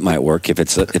 It might work if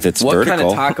it's What vertical. kind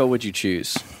of taco would you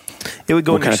choose? It would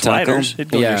go What in your kind of taco? sliders.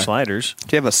 It'd go in Yeah. your sliders.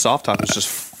 Do you have a soft taco that's just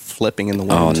flipping in the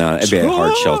wind? Oh no, it'd be a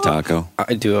hard shell taco.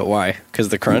 I do it. Why? Because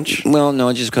the crunch. Well,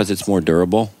 no, just because it's more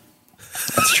durable.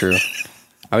 That's true.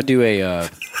 I would do a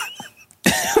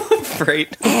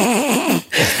Freight. He's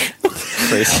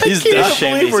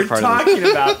Shame we're talking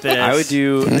about this. I would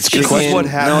do That's a good chicken, question. What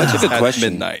happened No, it's a good at question.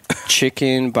 midnight?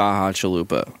 chicken Baja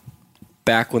Chalupa.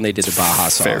 Back when they did the Baja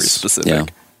sauce. Very specific. Yeah.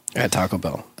 At Taco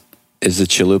Bell. Is the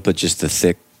chalupa just the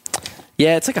thick?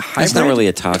 Yeah, it's like a hybrid. It's not really a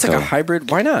It's like taco. a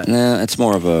hybrid. Why not? Nah, it's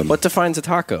more of a. What defines a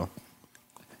taco?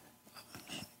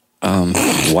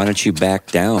 Why don't you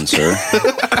back down, sir?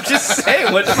 Just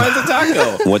say what defines a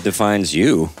taco. What defines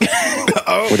you?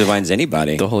 What defines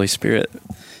anybody? The Holy Spirit.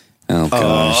 Oh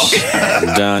gosh, I'm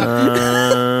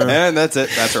done. And that's it.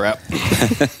 That's a wrap.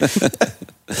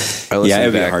 Yeah,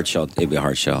 it'd be a hard shell. It'd be a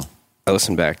hard shell. I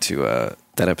listened back to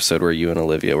that episode where you and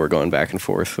Olivia were going back and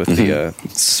forth with the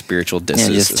spiritual disses.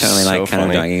 Yeah, just It's totally so like kind of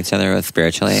funny. dogging each other with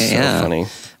spiritually. So yeah. funny.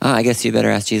 Oh, I guess you better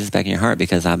ask Jesus back in your heart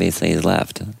because obviously he's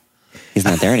left. He's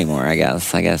not there anymore, I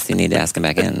guess. I guess you need to ask him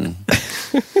back in.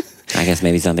 I guess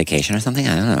maybe he's on vacation or something.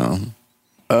 I don't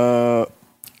know.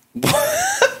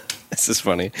 This is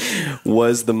funny.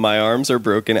 Was the My Arms Are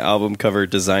Broken album cover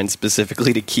designed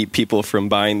specifically to keep people from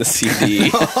buying the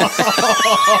CD?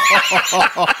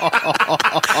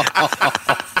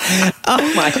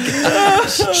 Oh my God.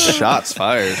 Shots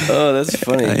fired. Oh, that's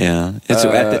funny. Yeah, it's,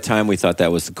 at the time we thought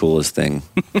that was the coolest thing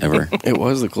ever. It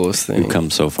was the coolest thing. We've come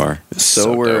so far.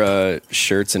 So were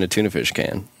shirts in a tuna fish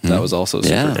can. That was also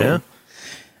super Yeah. cool. Yeah.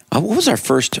 What was our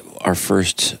first?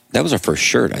 That was our first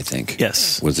shirt, I think.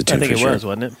 Yes. Was the I Tuna think it Fish was, shirt.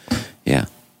 wasn't it? Yeah,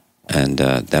 and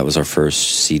that was our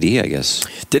first CD, I guess.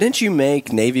 Didn't you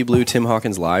make navy blue Tim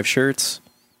Hawkins live shirts?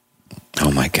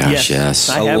 Oh my gosh, yes,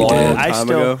 I A have long one. time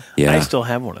ago? Yeah. I still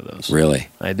have one of those. Really,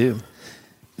 I do.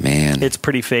 man. It's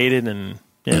pretty faded, and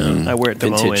you know, I wear it to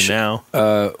mow in Vintage. now.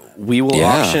 We will Yeah.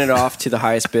 auction it off to the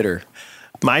highest bidder.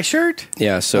 My shirt?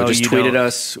 Yeah, so Oh, just you tweet at don't.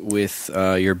 us with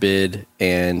your bid,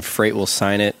 and Freight will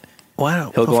sign it.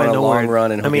 Wow. He'll go on a long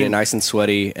run, and he'll get it nice and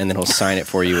sweaty, and then he'll sign it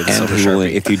for you with a And silver he will,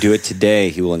 Sharpie. if you do it today,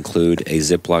 he will include a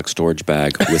Ziploc storage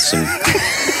bag with some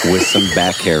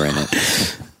back hair in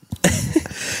it.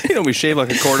 You know, we shave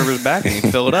like a quarter of his back and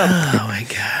you fill it up. Oh my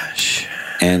gosh.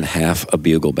 And half a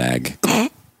bugle bag. Can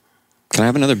I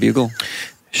have another bugle?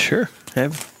 Sure.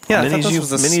 Have Yeah, I many thought as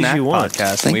this was a many as snack you want.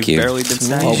 podcast. Thank and you. we barely did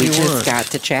snack. Well, we you just want. got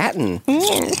to chatting.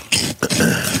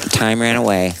 Time ran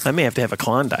away. I may have to have a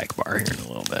Klondike bar here in a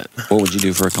little bit. What would you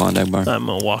do for a Klondike bar? I'm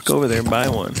gonna walk over there and buy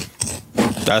one.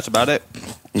 That's about it.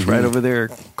 It's right over there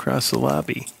across the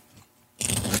lobby.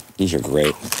 These are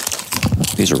great.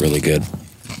 These are really good.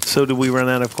 So, do we run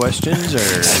out of questions,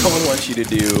 or Someone wants you to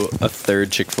do a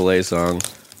third Chick-fil-A song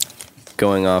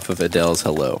going off of Adele's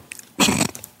Hello.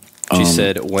 She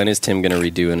said, when is Tim going to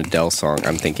redo an Adele song?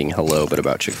 I'm thinking Hello, but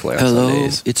about Chick-fil-A on Hello,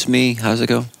 Sundays. it's me. How's it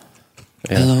go?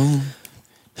 Yeah. Hello.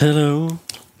 Hello,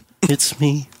 it's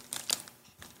me.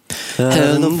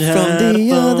 Hello from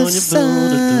the other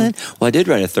side. Well, I did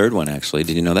write a third one, actually.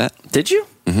 Did you know that? Did you?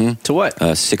 Mm-hmm. To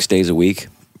what? 6 days a week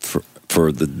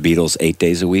for the Beatles, 8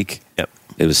 days a week. Yep.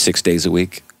 It was 6 days a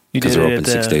week You because did they're it open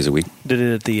at 6 the- days a week. did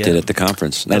it at the Did it at the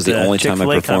conference. That was at the the only time I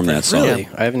Chick-fil-A performed that conference. song. Really?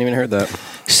 I haven't even heard that.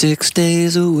 6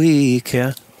 days a week.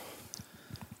 Yeah.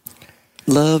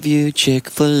 Love you,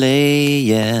 Chick-fil-A,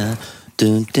 yeah.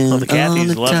 Dun, dun, Oh, the all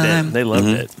Cathy's the loved time. it. They loved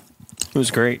Mhm. it. It was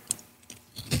great.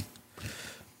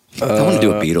 I want to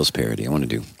do a Beatles parody. I want to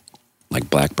do like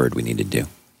Blackbird we need to do.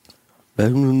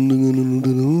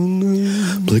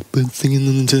 Blackbird singing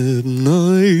in the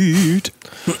night.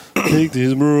 Take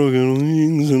these broken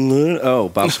wings and let... Oh,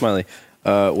 Bob Smiley.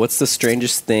 What's the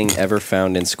strangest thing ever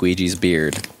found in Squeegee's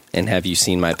beard? And have you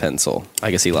seen my pencil?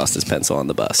 I guess he lost his pencil on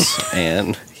the bus,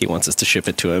 and he wants us to ship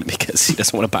it to him because he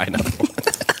doesn't want to buy another one.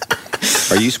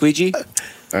 Are you Squeegee?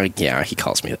 Yeah, he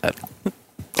calls me that.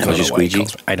 Calls you Squeegee?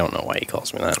 I don't know why he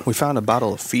calls me that. We found a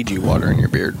bottle of Fiji water in your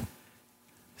beard.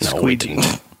 No, we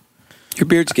didn't. Your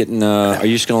beard's getting, are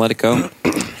you just going to let it go?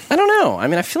 I don't know. I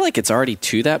mean, I feel like it's already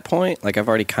to that point. Like, I've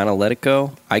already kind of let it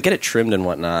go. I get it trimmed and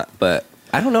whatnot, but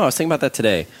I don't know. I was thinking about that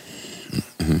today.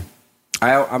 Mm-hmm.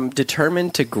 I'm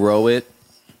determined to grow it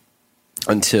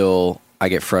until I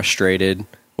get frustrated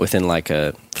within like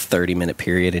a 30-minute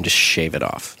period and just shave it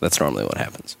off. That's normally what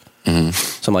happens. Mm-hmm.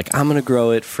 So I'm like, I'm going to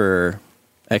grow it for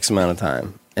X amount of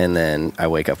time. And then I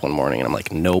wake up one morning and I'm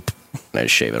like, nope. And I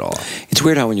just shave it all off. It's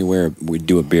weird how when we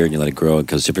do a beard and you let it grow, it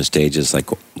goes different stages. Like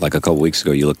a couple weeks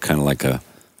ago, you look kind of like an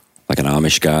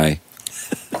Amish guy.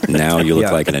 Now you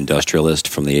look like an industrialist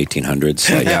from the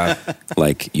 1800s.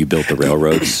 Like you built the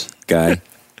railroads guy.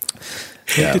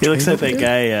 Yeah, he looks like that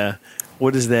guy.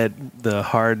 What is that? The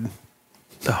hard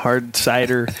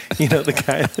cider. You know, the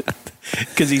guy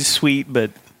because he's sweet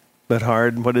but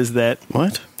hard. What is that?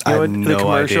 What? You know, I have no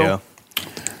idea.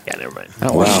 Yeah, never mind.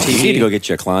 Wow, you need to go get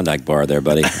you a Klondike bar there,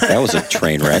 buddy. That was a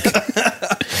train wreck.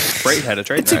 Freight had a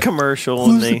train It's a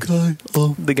commercial, and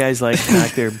the guy's like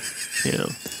back there, you know.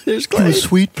 There's Clay. He was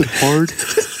sweet but hard.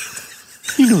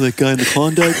 You know that guy in the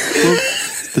Klondike,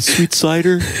 the sweet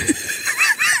cider.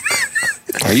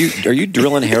 Are you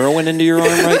drilling heroin into your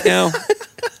arm right now?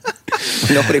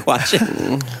 Nobody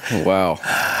watching. Wow.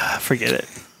 Forget it.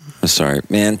 I'm sorry,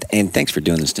 man, and thanks for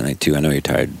doing this tonight too. I know you're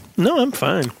tired. No, I'm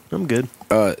fine. I'm good.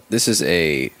 This is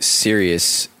a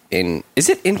serious is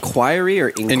it inquiry or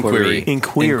inquiry?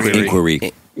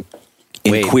 Inquiry.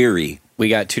 Inquiry. We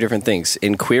got two different things.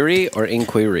 Inquiry or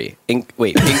inquiry?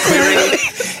 Inquiry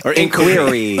or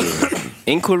inquiry?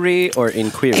 Inquiry or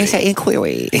inquiry? It's an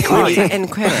inquiry.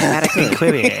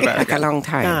 Inquiry. Like a long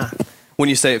time. When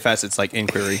you say it fast, it's like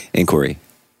inquiry. Inquiry.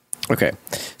 Okay.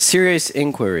 Serious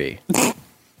inquiry.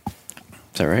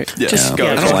 Is that right? Yeah. Just go.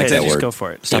 I don't like that just word. Go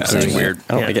for it. Stop saying weird.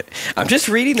 I don't like it. I'm just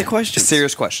reading the question.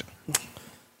 Serious question.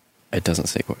 It doesn't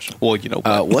say question. Well, you know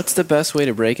what? What's the best way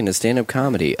to break into stand-up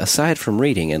comedy aside from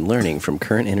reading and learning from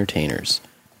current entertainers?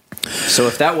 So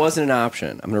if that wasn't an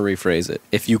option, I'm going to rephrase it.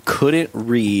 If you couldn't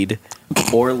read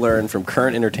or learn from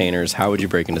current entertainers, how would you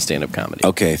break into stand-up comedy?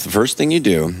 Okay, the first thing you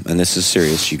do, and this is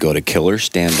serious, you go to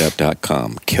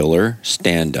killerstandup.com,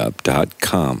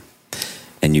 killerstandup.com,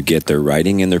 and you get their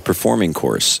writing and their performing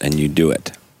course, and you do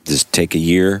it. Just take a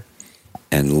year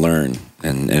and learn,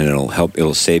 and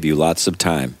it'll save you lots of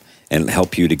time and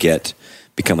help you to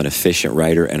become an efficient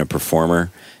writer and a performer.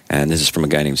 And this is from a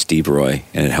guy named Steve Roy,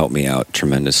 and it helped me out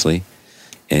tremendously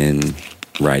in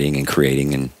writing and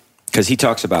creating. And because he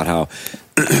talks about how,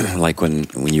 like when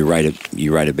you write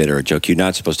a bit or a joke, you're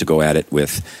not supposed to go at it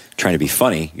with trying to be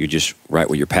funny. You just write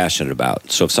what you're passionate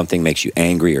about. So if something makes you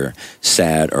angry or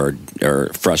sad or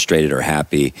frustrated or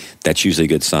happy, that's usually a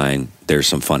good sign there's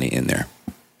some funny in there.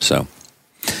 So,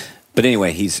 but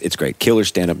anyway, it's great.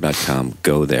 Killerstandup.com.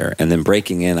 Go there, and then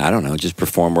breaking in. I don't know, just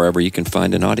perform wherever you can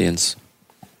find an audience.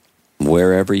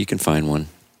 Wherever you can find one.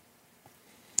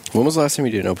 When was the last time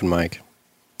you did an open mic?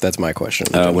 That's my question.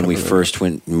 When we first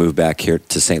moved back here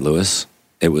to St. Louis,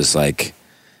 it was like,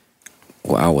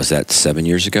 wow, was that 7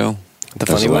 years ago? The That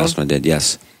was funny the last one? one I did,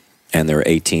 yes. And there were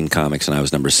 18 comics, and I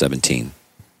was number 17.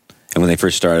 And when they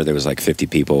first started, there was like 50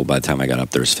 people. By the time I got up,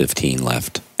 there was 15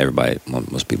 left. Everybody,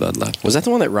 most people had left. Was that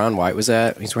the one that Ron White was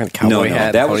at? He's wearing the cowboy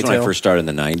hat. That and was when I ponytail? first started in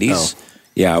the 90s. Oh.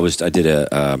 Yeah, I did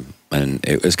and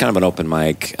it was kind of an open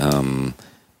mic, but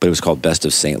it was called Best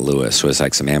of St. Louis. So it was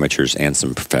like some amateurs and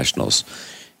some professionals.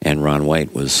 And Ron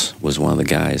White was one of the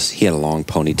guys. He had a long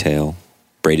ponytail,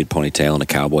 braided ponytail, and a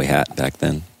cowboy hat back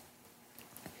then.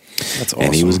 That's awesome.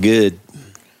 And he was good.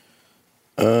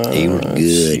 He was Let's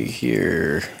see good.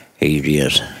 here. He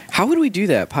is. How would we do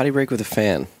that? Potty break with a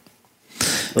fan.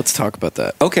 Let's talk about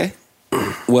that. Okay.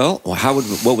 Well,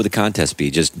 what would the contest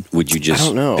be? Would you just I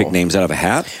don't know. pick names out of a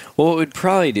hat? Well, what we'd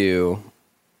probably do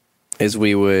is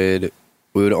we would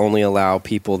only allow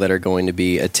people that are going to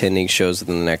be attending shows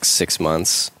within the next 6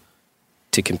 months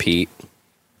to compete,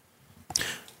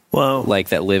 Well, like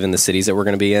that live in the cities that we're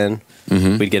going to be in.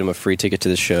 Mm-hmm. We'd get them a free ticket to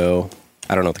the show.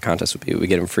 I don't know what the contest would be. We'd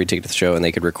get them a free ticket to the show, and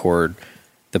they could record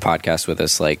the podcast with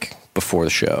us like before the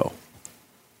show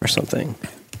or something.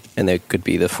 And they could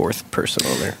be the fourth person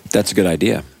on there. That's a good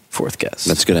idea. Fourth guest.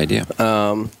 That's a good idea.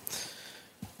 Because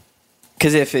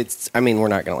if it's, we're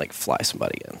not going to like fly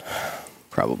somebody in,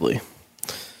 probably.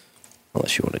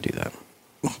 unless you want to do that.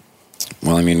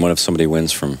 Well, I mean, what if somebody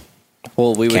wins from?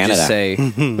 Well, we would Canada.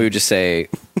 just say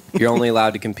you're only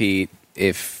allowed to compete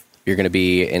if you're going to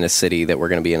be in a city that we're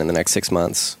going to be in the next 6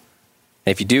 months.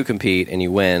 And if you do compete and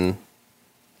you win,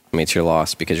 I mean, it's your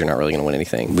loss because you're not really going to win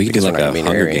anything. We could do because like we're not a gonna be in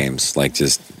your Hunger area. Games, like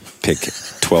just pick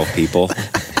 12 people,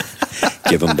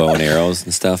 give them bow and arrows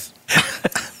and stuff,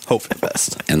 Hope for the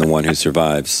best. and the one who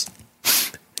survives,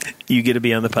 You get to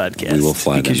be on the podcast. We will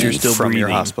fly because them you're in still From breathing. your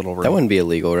hospital room. That wouldn't be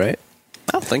illegal, right?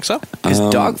 I don't think so. Because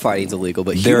dogfighting's illegal,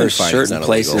 but there human are fighting is certain not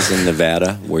places illegal. in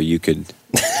Nevada where you could,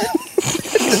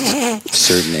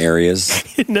 certain areas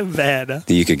in Nevada.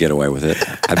 that you could get away with it.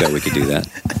 I bet we could do that.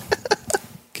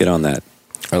 Get on that.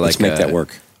 Or Let's make that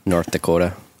work. North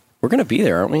Dakota. We're going to be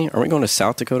there, aren't we? Aren't we going to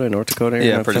South Dakota, North Dakota?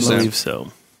 Yeah, pretty I soon. believe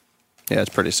so. Yeah, it's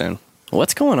pretty soon.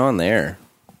 What's going on there?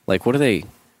 Like, what do they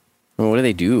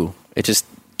do? It just,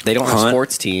 they don't have Hunt.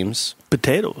 sports teams.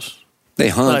 Potatoes. They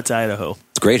Well, hunt. that's Idaho.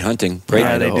 It's great hunting. Great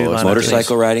Yeah, they do a lot of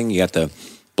motorcycle riding. You got the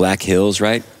Black Hills,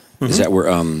 right? Is that where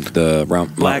the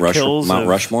Mount, Black Hills Mount of-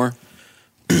 Rushmore?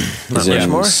 Mount Is it in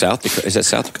Rushmore? South Dakota? Is that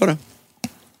South Dakota?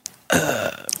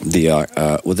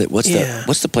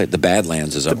 What's the place? The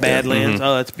Badlands is The up there. Badlands.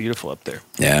 Oh, that's beautiful up there.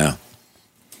 Yeah,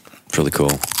 it's really cool.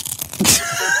 You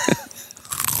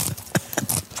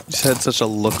just had such a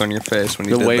look on your face when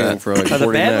you They're did waiting that. for like Are the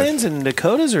 40 minutes. Badlands in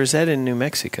Dakotas, or is that in New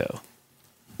Mexico?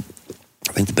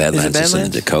 I think the Is it Badlands is in the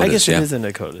Badlands? Dakotas. I guess yeah, it is in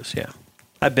Dakotas. Yeah,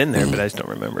 I've been there, but I just don't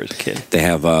remember as a kid. they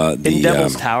have In the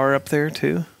Devil's Tower up there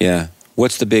too. yeah.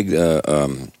 What's the big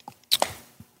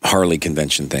Harley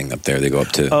convention thing up there? They go up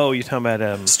to Oh, you're talking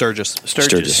about Sturgis.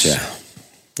 Sturgis. Yeah,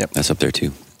 Yep. that's up there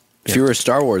too. If you were a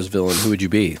Star Wars villain, who would you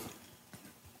be?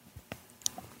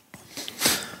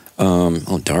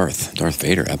 Darth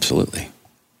Vader, absolutely.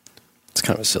 It's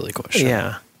kind of a silly question.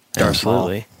 Yeah, Darth Maul.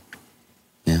 absolutely.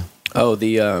 Yeah. Oh,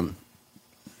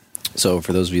 so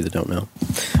for those of you that don't know,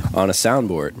 on a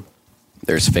soundboard,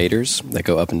 there's faders that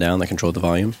go up and down that control the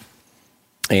volume.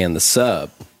 And the sub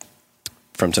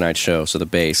from tonight's show, so the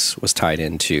bass was tied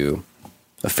into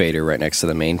a fader right next to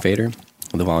the main fader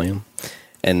of the volume.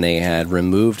 And they had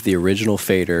removed the original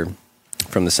fader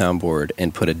from the soundboard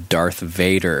and put a Darth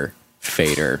Vader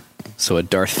fader. So a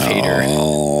Darth Vader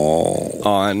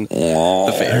on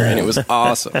the fader. And it was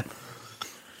awesome. It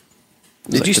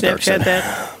was Did you like the dark Snapchat side.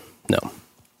 that? No.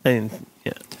 I didn't,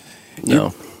 yeah.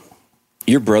 No.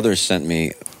 Your brother sent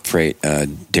me,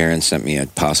 Darren sent me a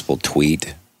possible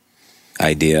tweet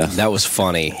idea. That was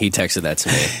funny. He texted that to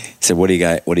me. He said, "What do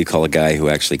you call a guy who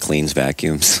actually cleans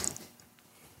vacuums?"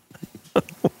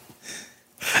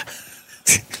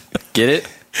 Get it?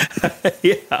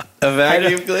 Yeah. A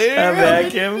vacuum A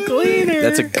vacuum cleaner.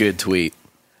 That's a good tweet.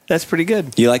 That's pretty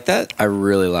good. You like that? I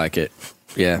really like it.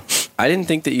 Yeah. I didn't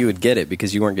think that you would get it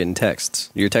because you weren't getting texts.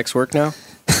 Your texts work now?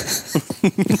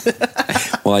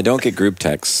 Well, I don't get group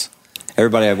texts.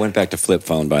 Everybody, I went back to flip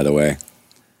phone, by the way.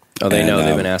 Oh, they And, know.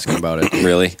 They've been asking about it.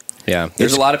 Really? Yeah.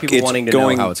 There's a lot of people wanting to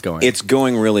know how it's going. It's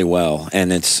going really well,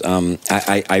 and it's.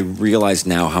 I realize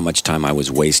now how much time I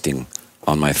was wasting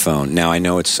on my phone. Now I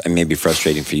know it may be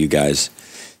frustrating for you guys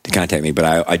to contact me, but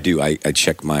I do. I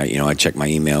check my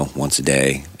email once a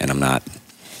day, and I'm not.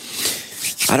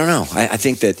 I don't know. I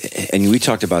think that, and we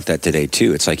talked about that today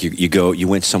too. It's like you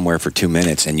went somewhere for 2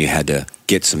 minutes and you had to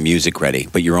get some music ready,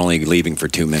 but you're only leaving for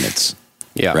 2 minutes.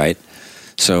 Yeah. Right.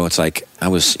 So it's like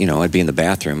I'd be in the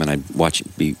bathroom and I'd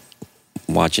be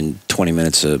watching 20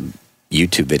 minutes of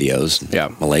YouTube videos. Yeah.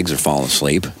 My legs are falling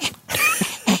asleep.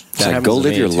 It's like, happens go to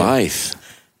live me, your too. life.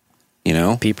 You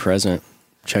know? Be present.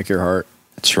 Check your heart.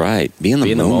 That's right. Be in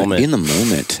the moment. Be in the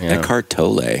moment. Yeah. Eckhart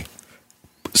Tolle.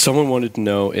 Someone wanted to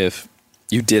know if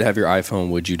you did have your iPhone,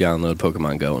 would you download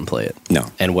Pokemon Go and play it? No.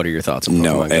 And what are your thoughts on Pokemon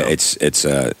No, Go?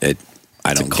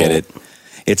 I don't a get it. cult.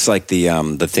 It's like the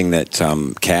thing that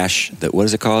cache. That what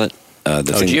does it call it?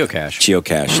 Geocache.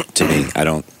 Geocache to me, I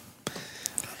don't.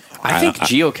 I think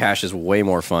geocache is way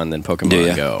more fun than Do ya?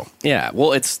 Pokemon Go. Yeah,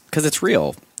 well, it's because it's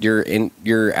real.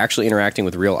 You're actually interacting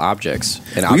with real objects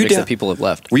and Were you objects down- that people have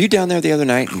left. Were you down there the other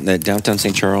night in the downtown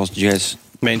St. Charles? Did you guys?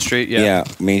 Main Street, Yeah,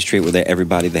 Main Street where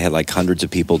everybody they had like hundreds of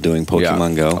people doing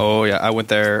Pokemon Go. Oh yeah, I went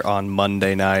there on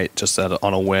Monday night just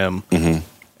on a whim,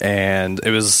 and it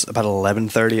was about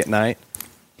 11:30 at night.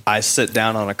 I sit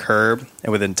down on a curb,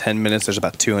 and within 10 minutes, there's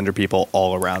about 200 people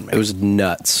all around me. It was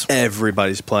nuts.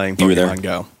 Everybody's playing You were there? Pokemon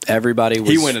Go. Everybody was.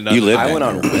 He went another. You live I there. went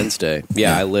on Wednesday.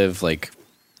 Yeah, I live like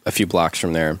a few blocks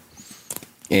from there,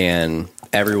 and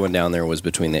everyone down there was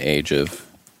between the age of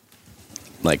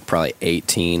like probably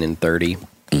 18 and 30,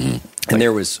 and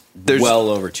there was there's- well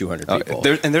over 200 people.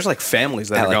 There's like families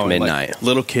that At, are like, going midnight. Like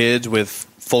little kids with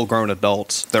full-grown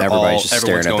adults. Everybody's just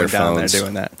staring everyone's at going their down phones. there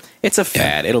doing that. It's a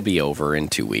fad. It'll be over in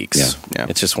 2 weeks. Yeah.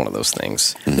 It's just one of those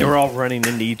things. They were all running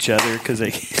into each other because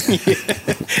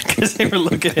they were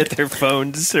looking at their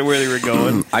phones to where they were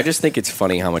going. I just think it's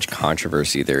funny how much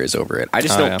controversy there is over it. I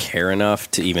just don't care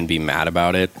enough to even be mad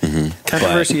about it.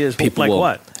 Controversy is People like will,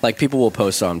 what? Like people will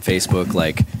post on Facebook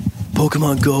like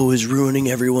Pokemon Go is ruining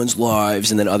everyone's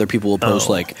lives, and then other people will post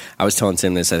like I was telling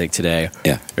Tim this I think today.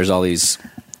 Yeah. There's all these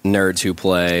nerds who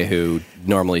play who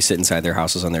normally sit inside their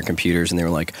houses on their computers, and they were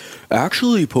like,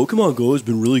 actually Pokemon Go has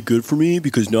been really good for me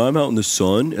because now I'm out in the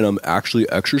sun and I'm actually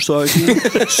exercising.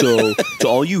 So to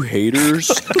all you haters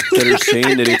that are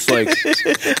saying that it's like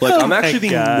I'm actually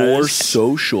being more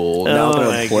social now that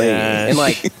I'm playing. And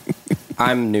like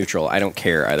I'm neutral. I don't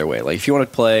care either way. Like if you want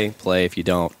to play. If you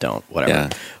don't, whatever. Yeah.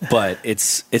 But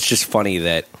it's just funny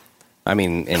that I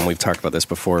mean, and we've talked about this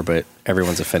before, but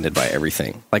everyone's offended by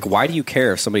everything. Like, why do you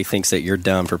care if somebody thinks that you're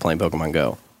dumb for playing Pokemon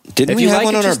Go? Didn't If we you have like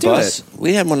one it, on our just do bus? it.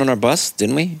 We had one on our bus,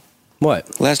 didn't we?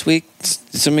 What? Last week?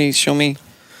 Did somebody show me?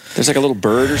 There's like a little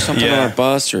bird or something on our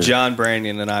bus? Or John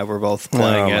Brandon and I were both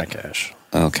playing Oh it. my gosh!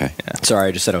 Okay. Sorry,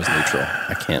 I just said I was neutral.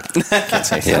 I can't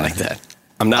say anything like that.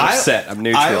 I'm not upset. I'm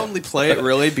neutral. I only play it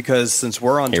really because since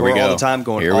we're on Here we tour all go. the time,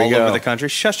 going Here we all go. over the country,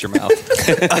 shut your mouth.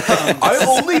 I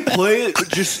only play it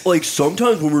just like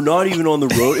sometimes when we're not even on the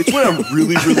road. It's when I'm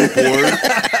really, really bored.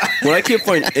 When I can't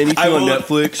find anything on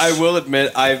Netflix. I will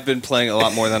admit I've been playing a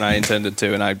lot more than I intended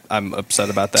to, and I'm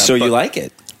upset about that. So you But, like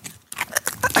it?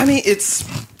 I mean, it's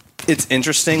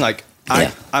interesting. Like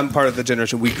I'm part of the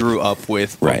generation we grew up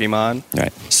with Right. Pokemon,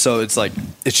 Right. So it's like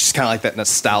it's just kind of like that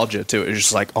nostalgia to it. It's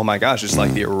just like, oh my gosh, it's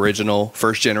like the original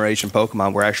first generation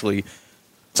Pokemon. Where actually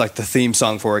it's like the theme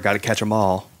song for it. Got to catch them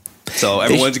all. So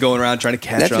everyone's going around trying to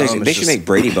catch them. They should make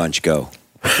Brady Bunch go.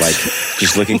 Like,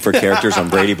 just looking for characters on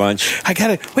Brady Bunch. I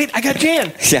got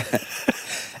Jan Yeah.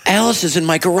 Alice is in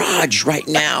my garage right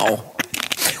now.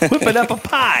 whipping up a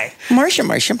pie. Marcia.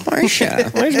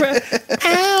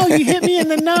 Ow, you hit me in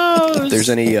the nose. If there's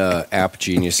any app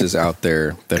geniuses out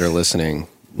there that are listening,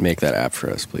 make that app for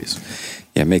us, please.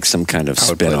 Yeah, make some kind of I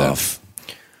would play that. spin-off.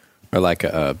 Or like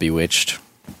Bewitched.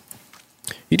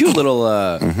 You do a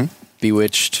little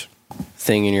Bewitched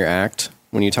thing in your act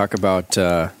when you talk about...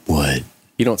 What?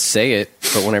 you don't say it,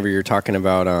 but whenever you're talking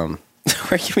about...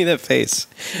 give me that face.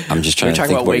 I'm just You're trying to talking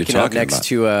think about what you're waking up talking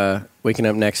next about. to waking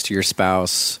up next to your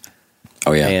spouse.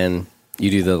 Oh, yeah. And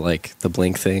you do the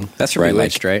blink thing. That's your Right,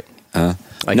 Bewitched, right? Like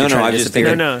no, you're trying I to just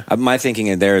disappear. think No. my thinking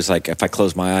in there is like if I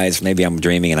close my eyes, maybe I'm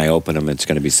dreaming and I open them, it's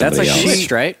going to be That's somebody like else.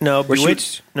 Bewitched, right? No, Where she-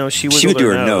 Bewitched. No, she She would do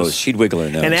her nose. nose. She'd wiggle her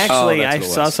nose. And actually, that's I what it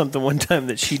saw was. something one time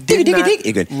that she did Ding, ding, not ding.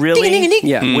 You go, really ding, ding, ding.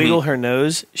 Yeah. wiggle her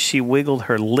nose. She wiggled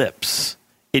her lips.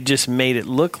 It just made it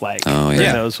look like Oh, her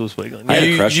yeah. nose was wiggling. I had a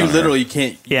You, crush you on her. literally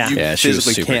can't. Yeah. You Yeah, she was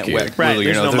physically super can't cute. wiggle. Right,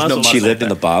 there's no muscle. She lived in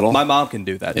the bottle. My mom can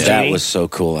do that. Yeah. too. That Jeannie? was so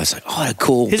cool. I was like, oh, a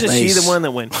cool Isn't place. she the one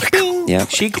that went? Bing? Yeah.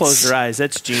 She closed her eyes.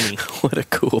 That's Jeannie. What a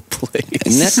cool place.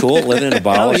 Isn't that cool? Living in a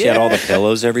bottle. Oh, She had yeah. all the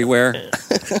pillows everywhere.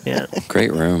 Yeah.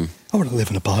 Great room. I want to live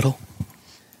in a bottle.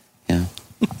 Yeah.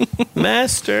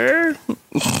 Master.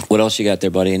 What else you got there,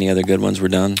 buddy? Any other good ones? We're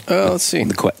done. Let's see.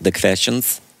 The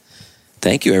questions.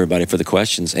 Thank you, everybody, for the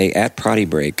questions. Hey, at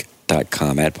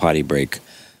pottybreak.com, at pottybreak.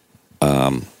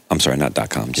 I'm sorry, not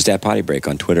 .com. Just at pottybreak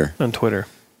on Twitter. On Twitter.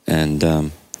 And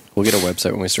We'll get a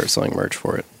website when we start selling merch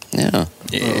for it. yeah,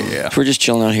 Yeah. we're just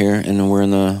chilling out here, and we're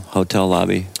in the hotel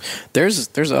lobby. There's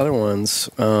other ones,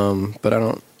 but I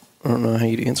don't know how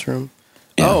you'd answer them.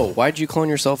 Yeah. Oh, why'd you clone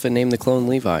yourself and name the clone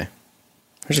Levi?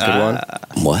 There's a good one.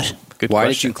 What? Good Why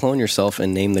question. did you clone yourself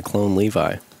and name the clone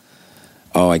Levi?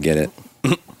 Oh, I get it.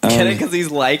 Get it because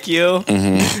he's like you.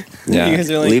 Yeah, You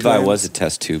guys are like Levi twins. was a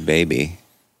test tube baby.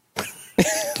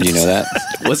 Did you know that?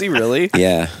 Was he really?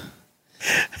 Yeah.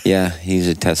 Yeah, he's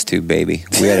a test tube baby.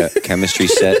 We had a chemistry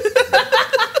set.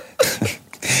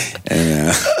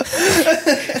 And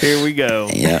Here we go.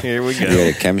 yeah, Here we We had go.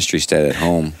 a chemistry set at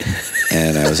home,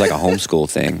 and it was like a homeschool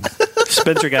thing.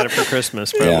 Spencer got it for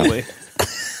Christmas, probably.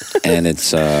 And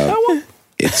it's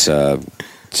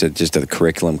just a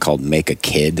curriculum called Make a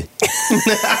Kid.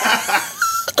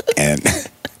 and we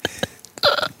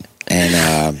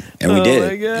Oh did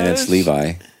my it, and it's gosh.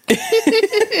 Levi.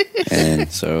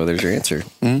 And So there's your answer.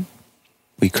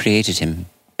 we created him.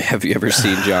 Have you ever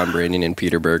seen John Brandon and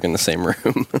Peter Berg in the same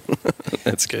room?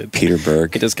 That's good. Peter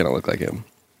Berg. He does kind of look like him.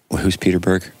 Who's Peter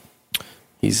Berg?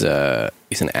 He's an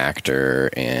actor,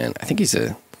 and I think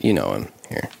you know him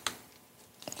here.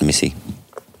 Let me see.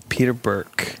 Peter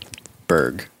Burke.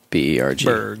 Berg, B-E-R-G.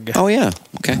 Berg. Oh yeah,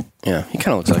 okay. Yeah, he kind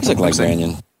of looks like Looks like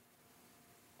Branyan. I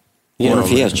You wonder know if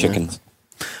he him, has chickens.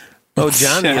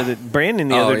 Brandon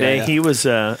the other day, he was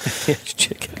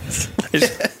chickens.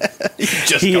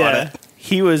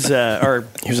 He was or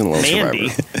He was in Lone Mandy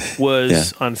Survivor.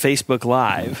 was on Facebook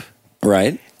Live,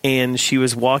 Right? and she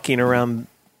was walking around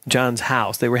John's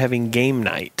house. They were having game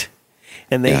night,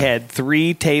 and they had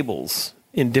 3 tables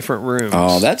in different rooms.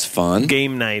 Oh, that's fun.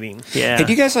 Game nighting. Yeah. Hey,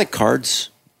 do you guys like cards?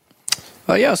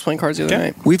 Oh, yeah, I was playing cards the other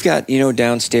night. We've got,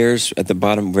 downstairs at the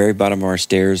very bottom of our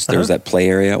stairs, there's that play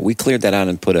area. We cleared that out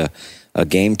and put a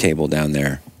game table down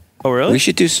there. Oh, really? We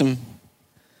should play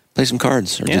some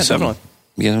cards. Or Yeah, do something. definitely.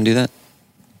 You guys want to do that?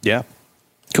 Yeah.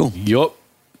 Cool. Yup.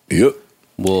 Yep.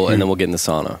 And then we'll get in the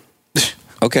sauna.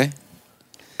 Okay.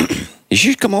 You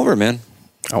should come over, man.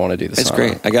 I want to do the sauna. It's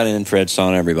great. I got an infrared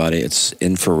sauna, everybody. It's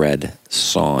infrared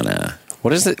sauna.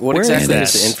 What is it? What Where is exactly that?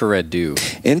 does the infrared do?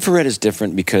 Infrared is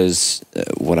different because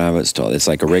what I was told, it's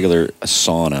like a regular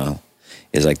sauna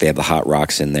is like they have the hot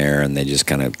rocks in there and they just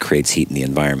kind of creates heat in the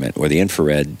environment, where the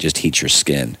infrared just heats your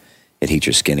skin. It heats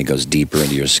your skin. It goes deeper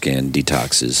into your skin,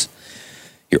 detoxes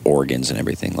your organs and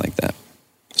everything like that.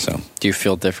 So, Do you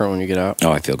feel different when you get out?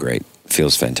 I feel great.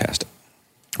 Feels fantastic.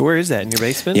 Where is that? In your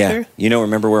basement? Yeah. There?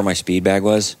 Remember where my speed bag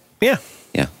was? Yeah.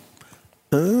 Yeah.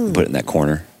 Put it in that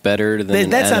corner. Better than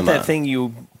That's enema. not that thing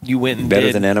you went and Better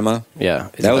did. than enema? Yeah.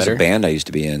 Is That it was better? a band I used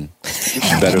to be in.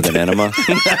 Better than enema.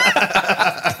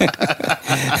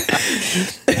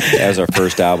 That was our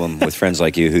first album with Friends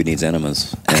Like You, Who Needs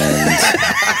Enemas.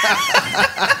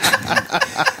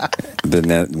 And then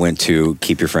that went to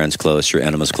Keep Your Friends Close, Your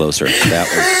Enemas Closer. That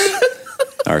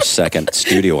was our second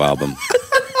studio album.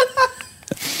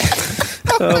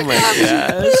 Oh my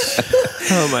gosh!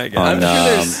 Oh my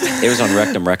gosh! It was on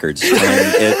Rectum Records. And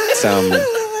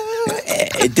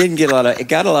it didn't get it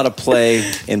got a lot of play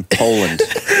in Poland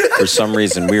for some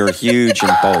reason. We were huge in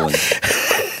Poland.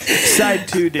 Side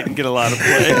 2 didn't get a lot of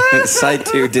play. Side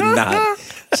 2 did not.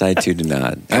 Side 2 did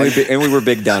not. And we were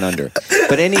big down under.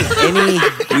 But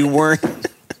we weren't.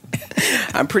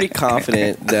 I'm pretty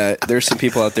confident that there's some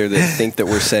people out there that think that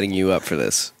we're setting you up for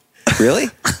this. Really?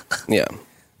 Yeah.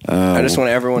 I just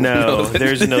want everyone to know No, that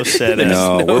there's no setup.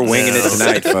 No, we're winging it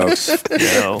tonight, folks.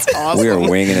 No. We are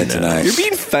winging it tonight. You're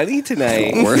being funny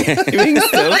tonight. We're- You're being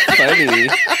so funny.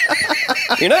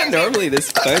 You're not normally this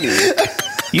funny.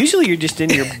 Usually you're just in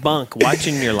your bunk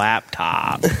watching your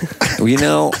laptop.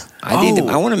 Well,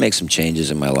 I want to make some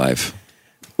changes in my life.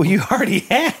 Well, you already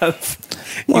have.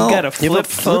 Well, You've got a flip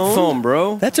phone,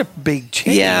 bro. That's a big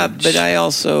change. Yeah, but I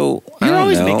also I You're don't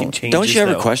always know. making changes, Don't you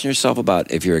ever though. question yourself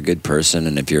about if you're a good person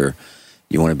and if you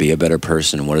want to be a better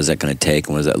person and what is that going to take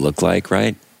and what does that look like,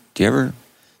 right? Do you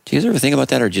guys ever think about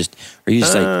that, or are you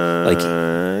just like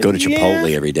go to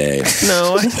Chipotle every day?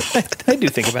 No, I do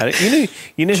think about it.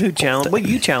 You know who challenged? Well,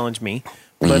 you challenged me,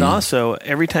 but also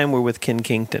every time we're with Ken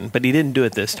Kington, but he didn't do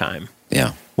it this time.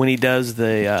 Yeah. When he does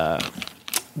the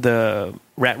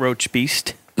Rat Roach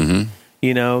Beast,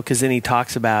 because then he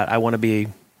talks about I want to be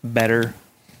better.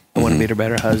 I want to be a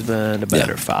better husband, a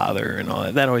better father, and all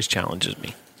that. That always challenges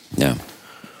me. Yeah.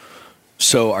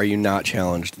 So are you not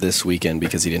challenged this weekend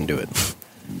because he didn't do it?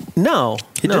 No.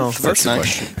 That's the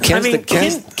question.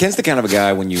 Ken's the kind of a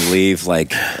guy when you leave like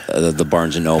the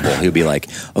Barnes and Noble, he'll be like,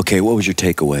 "Okay, what was your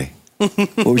takeaway?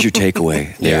 What was your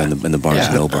takeaway there in the Barnes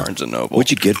and Noble? Barnes and Noble.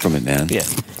 What'd you get from it, man? Yeah.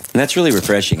 And that's really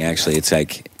refreshing. Actually, it's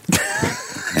like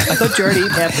I thought you already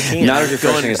ate half the can. not as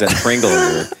refreshing as that Pringle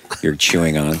you're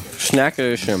chewing on.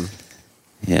 Snackishim.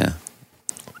 Yeah,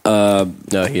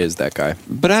 No, he is that guy.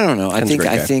 but I don't know. I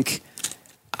think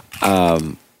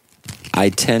I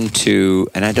tend to,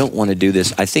 and I don't want to do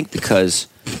this. I think because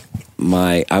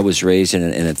I was raised in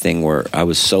a thing where I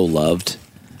was so loved,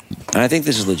 and I think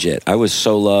this is legit. I was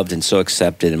so loved and so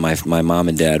accepted, and my mom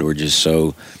and dad were just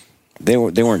so. They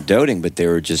weren't doting, but they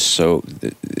were just so.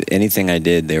 Anything I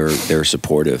did, they were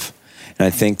supportive, and I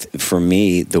think for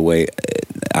me, the way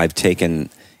I've taken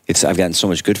I've gotten so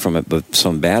much good from it, but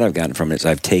some bad I've gotten from it is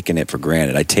I've taken it for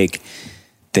granted. I take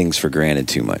things for granted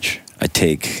too much.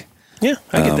 Yeah,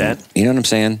 I get that. You know what I'm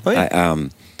saying? Oh, yeah.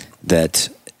 That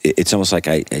it's almost like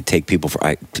I take people for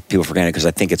granted because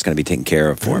I think it's going to be taken care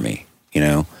of for me. You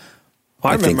know.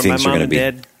 Well, I think remember my things are mom gonna and be-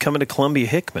 dad coming to Columbia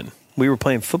Hickman. We were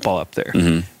playing football up there.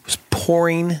 Mm-hmm. It was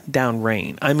pouring down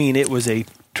rain. I mean, it was a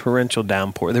torrential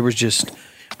downpour. There was just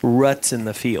ruts in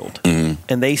the field. Mm-hmm.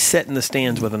 And they sat in the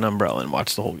stands with an umbrella and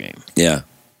watched the whole game. Yeah.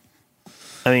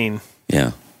 I mean,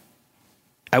 Yeah.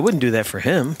 I wouldn't do that for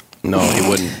him. No, he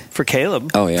wouldn't. For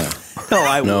Caleb. Oh yeah. No,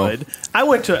 I No. would. I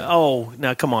went to,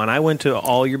 now come on. I went to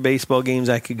all your baseball games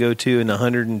I could go to in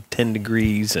 110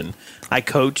 degrees. And I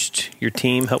coached your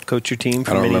team, helped coach your team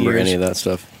for I don't many remember years. any of that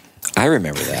stuff. I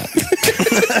remember that.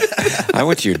 I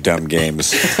went to your dumb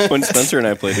games. When Spencer and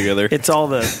I played together. It's all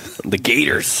the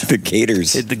Gators. The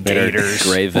Gators. Gators.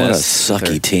 Gray What a vests.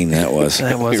 sucky team that was.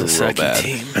 That was We a were real sucky bad.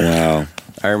 team. Wow.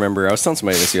 I remember I was telling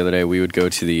somebody this the other day. We would go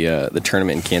to the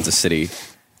tournament in Kansas City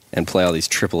and play all these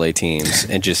AAA teams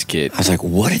and just get I was like,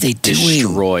 what are they doing?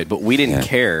 destroyed. But we didn't Yeah.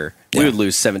 care. Yeah. We would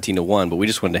lose 17-1, but we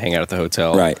just wanted to hang out at the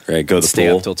hotel. Right. Go to the Stay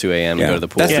pool. up till 2 a.m. Yeah. and go to the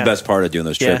pool. That's Yeah. the best part of doing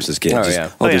those trips Yeah. is getting Oh, just, yeah.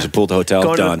 there's a pool at the hotel,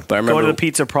 Going done. But I going to remember-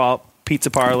 the pizza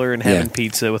parlor and having Yeah.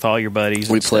 pizza with all your buddies.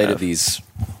 We and played stuff. at these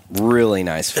really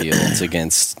nice fields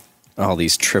against all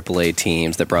these AAA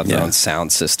teams that brought their Yeah. own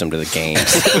sound system to the games.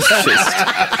 It was just-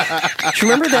 do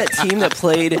you remember that team that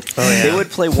played? They would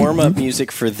play warm-up music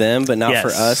for them, but not Yes. for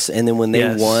us. And then when they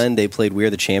Yes. won, they played "We Are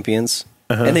the Champions,"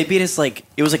 and they beat us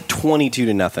it was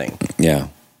 22-0. Yeah.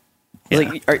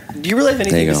 Like, do you really have There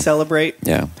anything you to go. celebrate?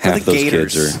 Yeah. For Half the those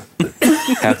Gators. kids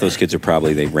are half those kids are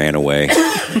probably they ran away.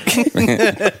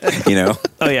 You know?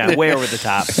 Oh yeah, way over the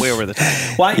top. Way over the top.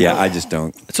 Why? Yeah, I just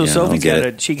don't. So yeah, I don't Sophie's get got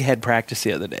it. she had practice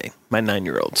the other day, my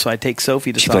 9-year-old. So I take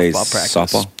Sophie to She plays softball practice.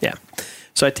 softball? Yeah.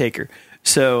 So I take her.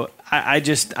 So I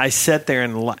sat there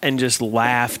and just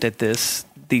laughed at these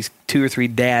 2 or 3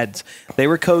 dads. They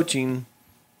were coaching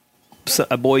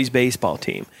a boys baseball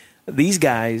team. These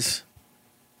guys,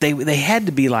 they had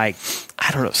to be like,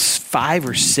 I don't know, 5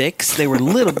 or 6. They were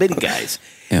little bitty guys.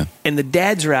 Yeah. And the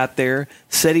dads are out there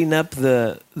setting up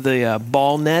the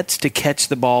ball nets to catch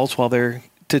the balls while they're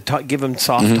give them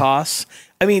soft toss.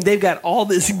 I mean, they've got all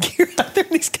this gear out there.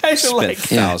 And these guys are like,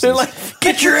 thousands. they're like,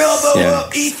 get your elbow Yeah.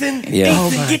 up, Ethan. Yeah.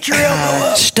 Ethan, get your elbow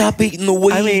up. Stop eating the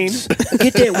weeds. I mean,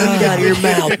 get that weed out of your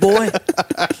mouth, boy.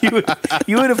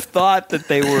 you would have thought that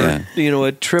they were, Yeah.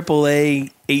 a AAA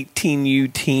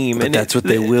 18U team, But and that's what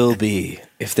they will be.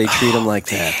 If they treat them like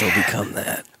that, they'll become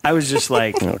that. I was just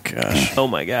like, Oh, gosh. oh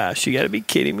my gosh, you got to be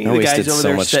kidding me! I The guys wasted over so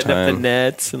there much setting up the time.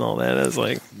 nets and all that. I was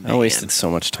like, I wasted so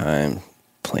much time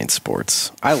playing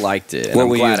sports. I liked it. And What I'm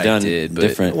would you glad have done I did, but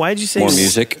different? Why'd you say more s-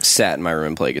 music? Sat in my room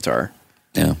and played guitar.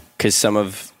 Yeah. Because some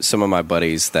of my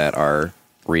buddies that are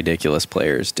ridiculous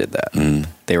players did that.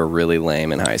 They were really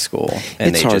lame in high school, and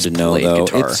It's they hard just to know played though.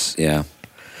 guitar. It's Yeah,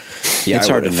 it's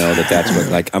I hard to would've- know that's what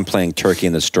like I'm playing Turkey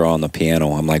in the Straw on the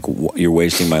piano. I'm like, you're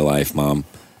wasting my life, Mom.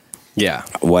 Yeah,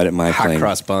 What am I hot playing?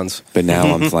 cross buns. But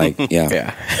now I'm like, yeah.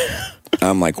 Yeah.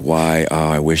 I'm like, why? Oh,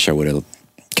 I wish I would have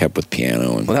kept with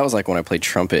piano. And Well, that was like when I played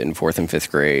trumpet in 4th and 5th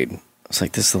grade. I was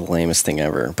like, this is the lamest thing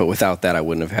ever. But without that, I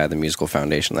wouldn't have had the musical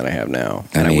foundation that I have now,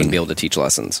 and I mean- wouldn't be able to teach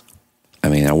lessons. I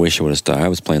mean, I wish I would have started. I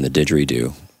was playing the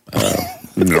didgeridoo.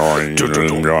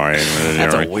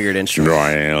 That's a weird instrument.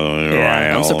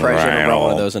 Yeah, I'm surprised you haven't brought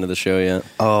one of those into the show yet.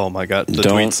 Oh my god, the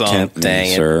Don't tweet song. tempt me,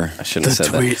 Dang it, sir. I shouldn't have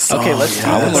said tweet that. Okay, let's song,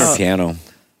 talk I want to learn about. piano.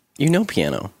 You know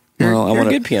piano. You're, Well, I you're wanna-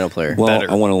 a good piano player. Well,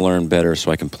 Better. I want to learn better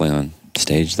so I can play on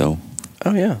stage, though.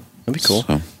 Oh yeah, that'd be cool.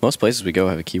 So- Most places we go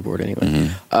have a keyboard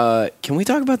anyway. Can we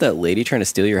talk about that lady trying to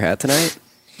steal your hat tonight?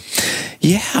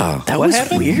 Yeah, That What was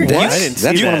happened? weird. What? That's, I didn't see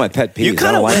that's one that. of my pet You peeves. I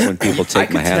kinda don't like went- when people I take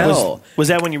could my hat. tell. Was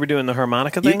that when you were doing the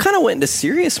harmonica thing? You kind of went into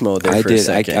serious mode there I for a did.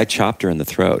 second. I chopped her in the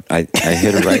throat. I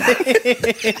hit her right,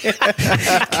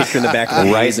 kicked her in the back of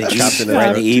the right, knees and chopped her in the right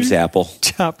in throat. the Eve's apple.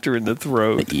 chopped her in the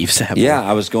throat. Eve's apple. Yeah,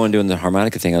 I was going doing the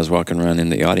harmonica thing. I was walking around in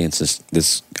the audience.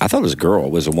 This I thought it was a girl.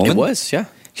 It was a woman. It was, yeah.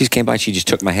 She just came by. She just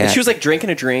took my hat. And she was like drinking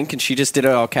a drink, and she just did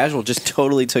it all casual, just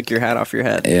totally took your hat off your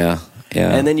head. yeah.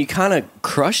 And then you kind of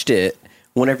crushed it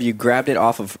whenever you grabbed it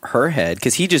off of her head,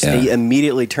 because he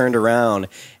immediately turned around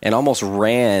and almost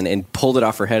ran and pulled it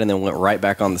off her head and then went right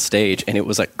back on the stage, and it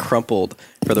was like crumpled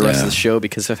for the rest Yeah. of the show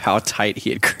because of how tight he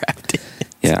had grabbed it.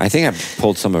 Yeah, I think I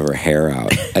pulled some of her hair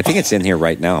out. I think it's in here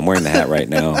right now. I'm wearing the hat right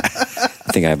now.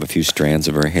 I think I have a few strands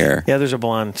of her hair. Yeah, there's a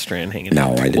blonde strand hanging.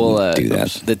 No, out. I didn't do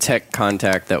that. The tech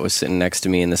contact that was sitting next to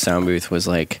me in the sound booth was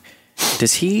like,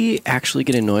 does he actually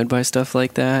get annoyed by stuff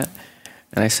like that?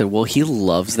 And I said, well, he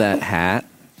loves that hat.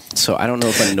 So I don't know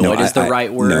if annoyed is the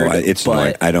right word. No, it's but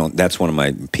annoying. I don't. That's one of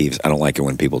my peeves. I don't like it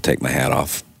when people take my hat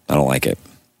off. I don't like it.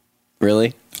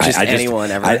 Really? Just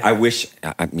anyone ever? I wish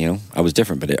I was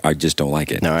different, but I just don't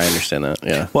like it. No, I understand that.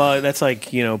 Yeah. Well, that's like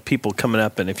people coming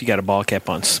up, and if you got a ball cap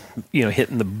on,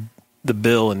 hitting the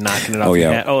bill and knocking it off Oh, your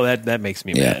yeah. hat. Oh, that makes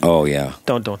me Yeah. mad. Oh yeah.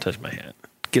 Don't touch my hat.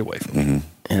 Get away from me.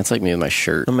 And it's like me with my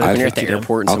shirt. I'm When gonna you're at cut the you.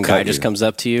 airport and I'll some cut guy just you. comes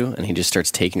up to you and he just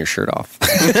starts taking your shirt off.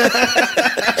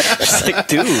 Just like,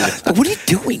 dude, What are you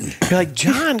doing? You're like,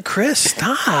 John, Chris,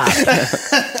 stop.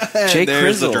 Jake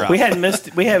There's the Crizzle. drop.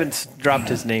 we hadn't dropped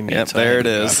his name yet. Yep, so I there had it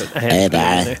to is. drop it. I had Hey, to put it in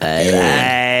bye. there.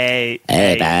 Hey,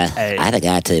 Hey, I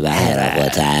forgot to buy hat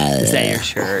one time. Is that your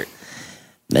shirt?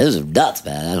 This was nuts,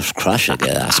 man. I was crushing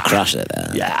it.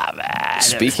 Man. Yeah, man.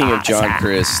 Speaking of John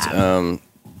Christ,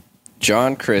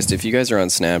 John Christ, if you guys are on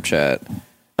Snapchat,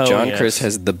 John Christ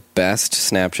has the best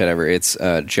Snapchat ever. It's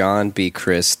John B.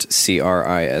 Christ, Crist.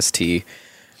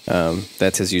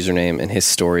 That's his username, and his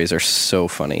stories are so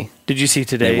funny. Did you see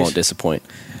today's? They won't disappoint.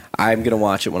 I'm going to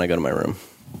watch it when I go to my room.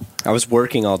 I was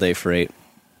working all day for 8.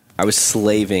 I was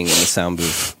slaving in the sound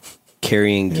booth,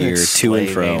 carrying gear to and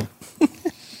fro.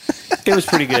 It was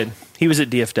pretty good. He was at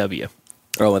DFW.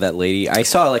 Oh, that lady! I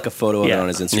saw like a photo of it on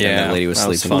his Instagram. Yeah, that lady was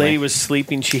sleeping. The lady was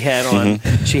sleeping. She had on.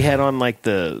 She had on like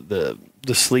the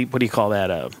sleep. What do you call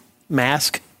that?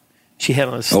 Mask. She had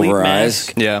on a sleep Over her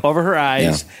mask. eyes? Yeah. Over her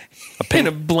eyes. Yeah. And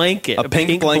a blanket. A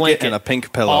pink blanket and a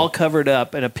pink pillow. All covered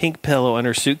up, and a pink pillow on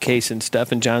her suitcase and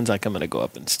stuff. And John's like, I'm going to go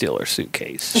up and steal her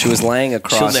suitcase. She was laying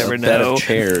across She'll never a bed know. of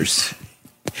chairs.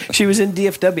 She was in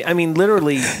DFW. I mean,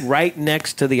 literally right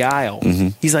next to the aisle.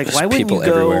 He's like, why wouldn't you people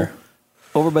go everywhere.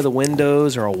 over by the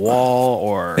windows or a wall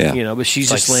or, but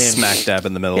she's It's just like laying smack dab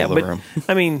in the middle of the room.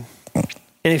 I mean, and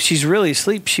if she's really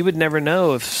asleep, she would never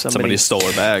know if Somebody stole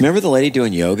her bag. Remember the lady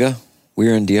doing yoga? We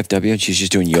were in DFW and she's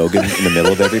just doing yoga in the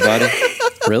middle of everybody.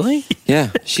 Really? Yeah,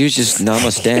 she was just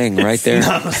namasteing right there.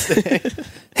 Namaste.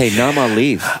 Hey, Nama,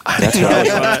 leave. That's what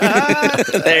I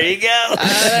was. There you go.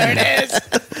 There it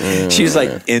is. She was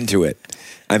like into it.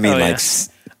 I mean,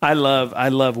 I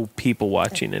love people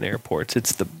watching in airports.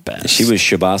 It's the best. she was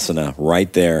Shavasana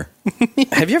right there.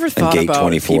 Have you ever thought Gate about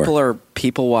 24.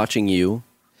 people watching you?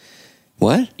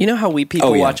 What? You know how we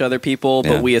people yeah. watch other people,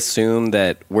 but Yeah. we assume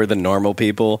that we're the normal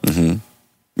people? Mm-hmm.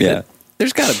 Yeah.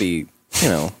 There's got to be,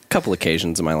 a couple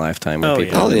occasions in my lifetime where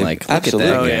people yeah. have been Oh, like, look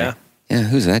absolutely. at that Oh, guy. yeah. Yeah,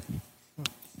 who's that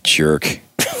jerk?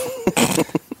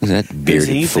 Who's that Who does bearded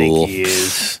he fool? think he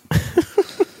is?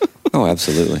 Oh,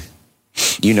 absolutely.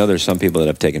 You know there's some people that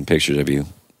have taken pictures of you,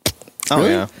 Oh,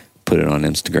 yeah. put it on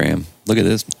Instagram. Look at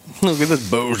this. Look at this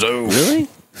bozo. Really?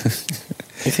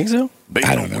 You think so?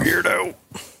 I don't know. Weirdo.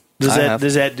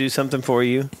 Does that do something for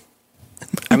you?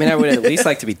 I mean, I would at least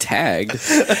like to be tagged.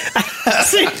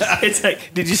 It's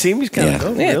like, did you see him? He's kind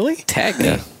of, Yeah. really? Tag me.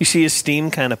 Yeah. You see his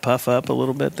steam kind of puff up a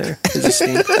little bit there? His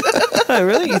steam. Oh,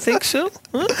 really? You think so?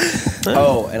 Huh?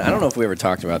 Oh, and I don't know if we ever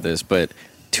talked about this, but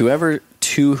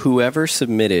to whoever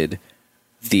submitted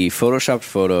the photoshopped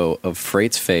photo of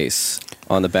Freight's face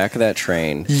on the back of that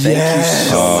train, thank you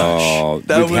so much. Oh,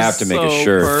 That we'd have to was make a so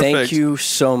shirt. perfect. Thank you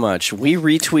so much. We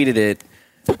retweeted it.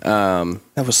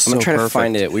 That was so I'm gonna try perfect. to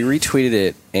find it. We retweeted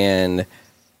it, and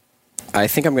I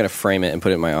think I'm gonna frame it and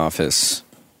put it in my office.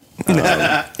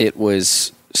 It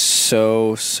was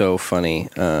so funny.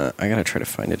 I gotta try to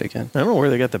find it again. I don't know where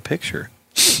they got the picture.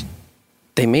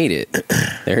 They made it.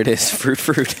 There it is.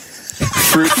 Fruit.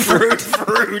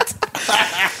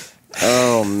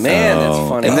 Oh man, that's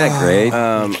funny. Isn't that great?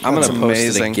 I'm gonna That's post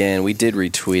amazing. it again. We did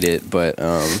retweet it, but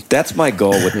That's my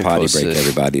goal with Potty post Break, it.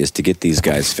 everybody, is to get these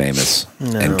guys famous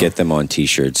and get them on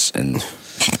T-shirts, and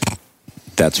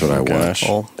that's what I want. gosh.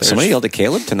 Well, Somebody yelled at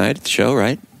Caleb tonight at the show,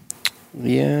 right?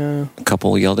 yeah. A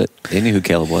couple yelled at. They knew who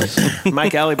Caleb was.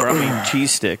 Mike Alley brought me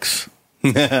cheese sticks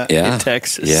Yeah, in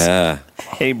Texas. Yeah,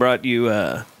 And he brought you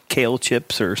kale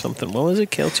chips or something. What was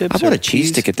it? Kale chips? I bought or a cheese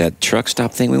stick at that truck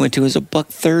stop thing we went to. It was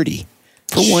 $1.30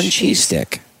 for one cheese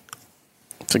stick.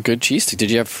 It's a good cheese stick.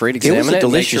 Did you have Freight It examine was a it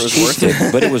and make delicious sure it was cheese worth it?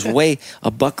 stick, but it was way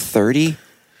 $1.30.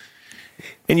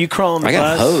 And you crawl on the I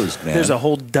got bus. hosed, man. There's a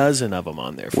whole dozen of them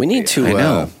on there. We need to. I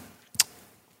know.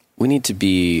 We need to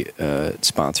be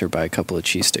sponsored by a couple of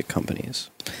cheese stick companies.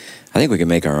 I think we can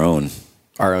make our own.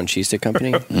 Our own cheese stick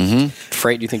company. Mm-hmm.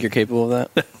 Freight, do you think you're capable of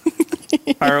that?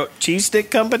 Our cheese stick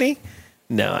company?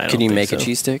 No, I don't. Can you think make so. a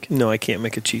cheese stick? No, I can't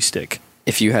make a cheese stick.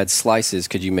 If you had slices,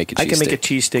 could you make a cheese I can stick? make a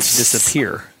cheese stick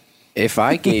disappear. If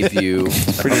I gave you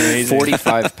Pretty a amazing.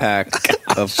 45 pack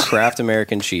of Kraft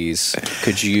American cheese,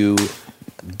 could you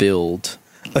build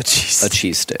A cheese. a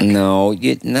cheese stick? No,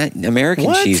 American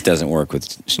What? cheese doesn't work with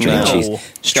string No. cheese.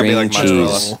 It's gotta be String like cheese.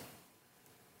 mozzarella.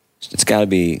 It's got to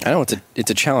be. I don't know.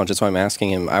 It's a challenge. That's why I'm asking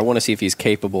him. I want to see if he's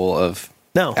capable of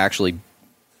No. actually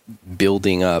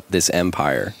building up this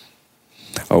empire.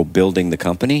 Oh, building the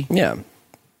company. Yeah.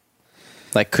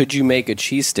 Like, could you make a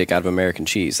cheese stick out of American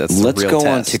cheese? That's the Let's real go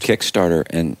on test. to Kickstarter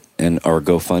and or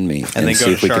GoFundMe and, then go see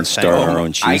to if we can Shark start Tank. our own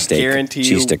I cheese steak guarantee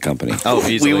cheese you- stick company. Oh,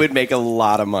 easily. we would make a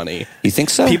lot of money. You think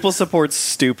so? People support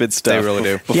stupid stuff. They really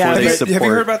do. Before Yeah, they but support. Have you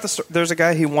heard about the story? There's a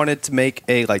guy, he wanted to make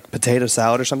a potato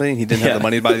salad or something. He didn't have the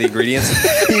money to buy the ingredients.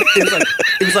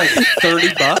 it was like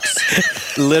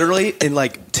 $30. Literally in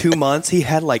like 2 months, he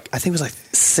had I think it was like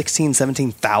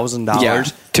 $16,000-$17,000 Yeah.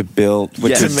 to build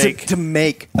to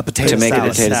make a potato to make a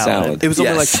salad. potato salad. It was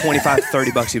only like Yes.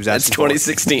 $25-$30 he was That's asking for.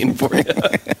 2016 for you.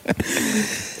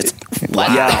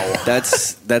 Wow.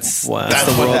 That's Wow.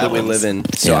 the what world that we happens. live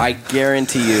in. So Yeah. I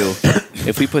guarantee you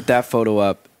if we put that photo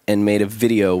up and made a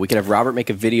video, we could have Robert make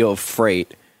a video of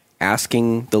Freight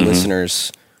asking the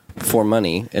listeners for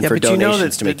money and for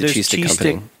donations to make the cheese stick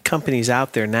company. Companies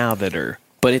out there now that are.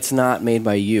 But it's not made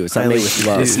by you. It's not made with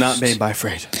love. It's not made by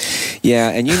Freight. Yeah,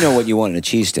 and you know what you want in a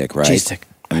cheese stick, right? Cheese stick.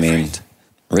 I mean,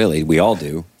 really, we all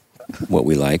do what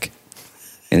we like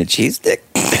in a cheese stick.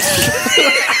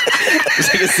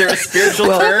 Is there a spiritual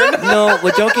turn? No,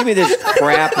 but don't give me this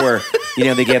crap where they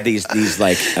have these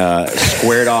like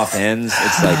squared off ends.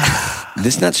 It's like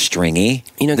this is not stringy.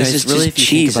 Guys, this is really, just if you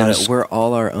cheese. think about it, we're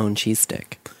all our own cheese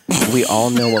stick. We all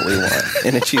know what we want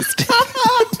in a cheese stick.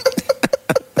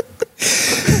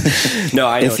 No,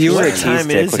 I know. If you were a What cheese time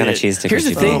stick, is what kind of it? cheese stick? Here's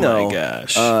would the you thing, buy? Oh though. my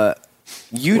gosh.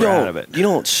 You We're out of it.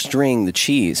 don't string the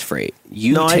cheese, Freight.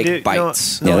 You No, I take do.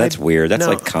 bites. No, Yeah, that's weird. That's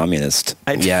no. like communist.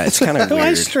 Yeah, it's kind of No, I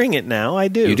weird. string it now. I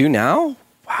do. You do now?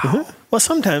 Well,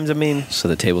 sometimes. I mean, So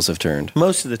the tables have turned.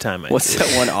 most of the time I What's do.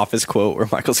 that one Office quote where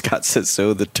Michael Scott says,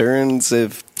 "So the turns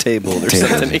have tabled" or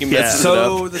something? He messes it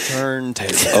So up. the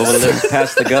turntable. Overlook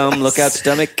past the gum. Look out,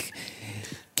 stomach.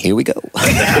 Here we go.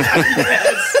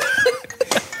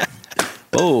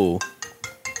 Oh,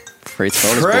 Freight's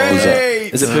phone is Great! blowing up.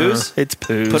 Is it Poos? It's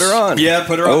Poos. Put her on. Yeah,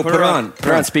 put her on. Oh, put her on. Put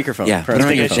her on speakerphone. Yeah, Put her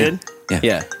put on her on Think I your speakerphone. should?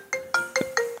 Yeah.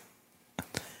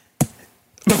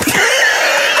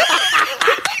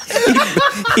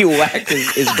 He whacked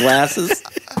his glasses.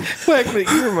 Whack, but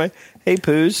you were my. Hey,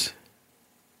 Poos.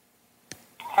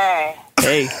 Hey,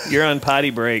 Hey, you're on potty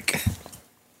break.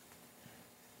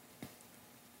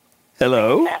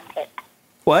 Hello. fantastic.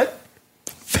 What?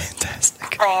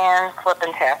 Fantastic.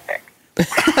 Fan-flippin-tastic.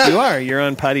 You are. You're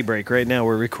on potty break right now.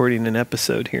 We're recording an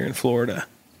episode here in Florida.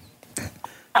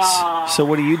 So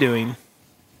what are you doing?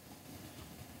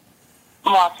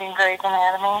 Watching Grey's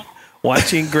Anatomy.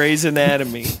 Watching Grey's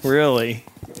Anatomy. Really?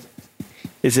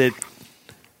 Is that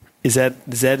as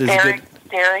good?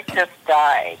 Derek just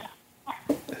died.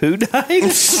 Who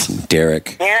died?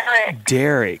 Derek. Derek,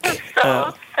 Derek.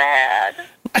 so sad.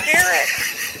 Derek,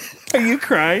 Are you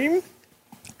crying?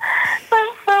 I'm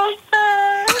so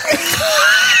sad.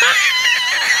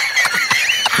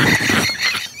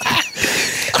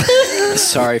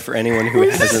 Sorry for anyone who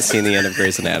hasn't seen the end of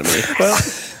Grey's Anatomy. Well,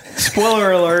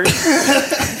 spoiler alert.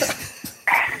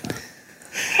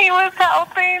 He was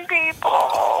helping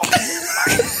people.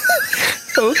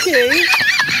 Okay.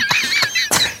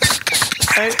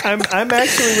 I'm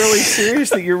actually really serious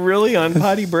that you're really on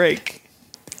potty break.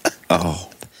 Oh,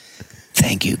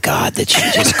 thank you, God, that she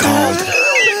just called.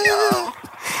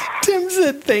 Tim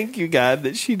said, "Thank you, God,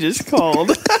 that she just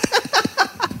called."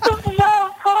 It's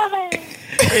not funny.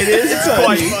 It is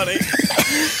quite funny.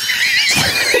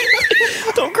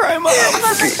 Don't cry, Mom.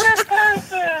 I'm a good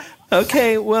person.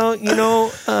 Okay, well,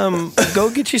 go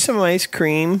get you some ice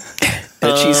cream.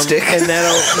 A cheese stick. And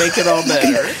that'll make it all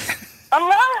better. I'm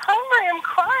not hungry. I'm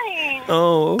crying.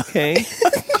 Oh, okay.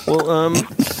 Well,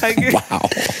 Wow.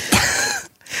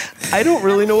 I don't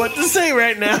really know what to say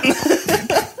right now.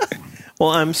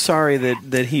 Well, I'm sorry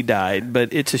that he died,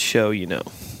 but it's a show,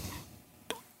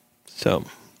 So,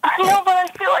 I know, but I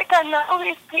feel like I know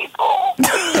these people.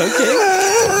 okay.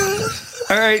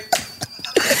 All right.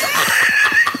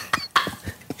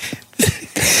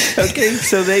 Okay,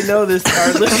 so they know this.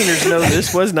 Our listeners know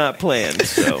this was not planned,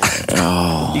 so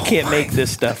you can't make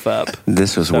this stuff up.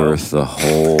 This was worth the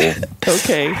whole.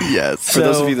 Okay. Yes. For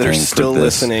those of you that are Thanks for still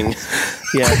this. listening,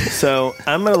 Yeah, so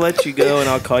I'm going to let you go, and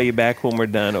I'll call you back when we're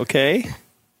done, okay?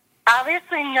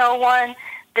 Obviously, no one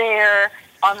there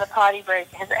on the potty break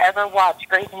has ever watched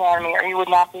Grey's Anatomy, or you would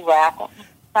not be laughing.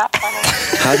 Not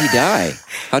funny. How'd he die?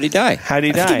 How'd he I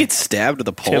think he die? gets stabbed with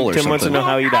a pole or Tim wants to something. know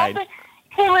how he died.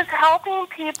 He was helping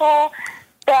people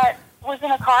that was in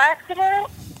a car accident.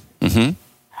 Mm-hmm.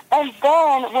 And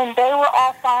then when they were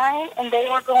all fine and they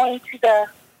were going to the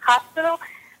hospital,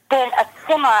 then a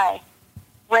semi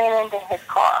ran into his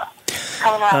car.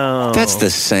 Coming out. Oh. That's the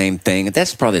same thing.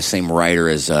 That's probably the same writer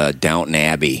as Downton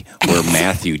Abbey, where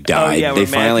Matthew died. yeah, they where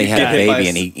finally Matthew had a died. baby, Hit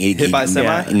and by- he hit by a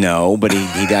semi? No, but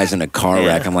he dies in a car Yeah.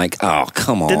 wreck. I'm like, oh,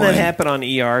 come on. Didn't that happen on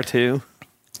ER, too?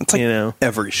 It's like You know.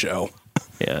 every show.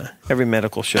 Yeah, every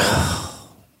medical show.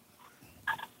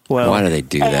 Well, Why do they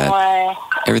do that? Anyway,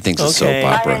 Everything's a soap Okay.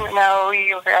 I opera. didn't know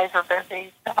you guys were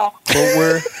busy. So.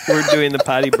 well, we're doing the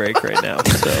potty break right now,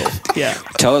 so yeah,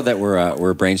 Tell her that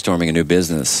we're brainstorming a new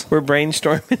business. we're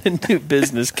brainstorming a new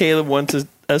business. Caleb wants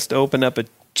us to open up a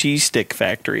cheese stick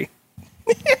factory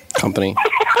Company.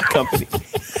 company.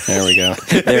 There we go.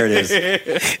 There it is. There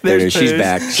it There's is. She's Poos.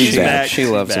 back. She's back. She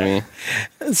loves back.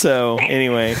 me. So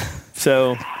anyway,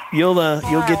 so you'll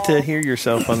get to hear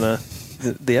yourself on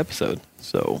the episode.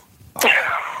 So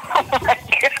Oh my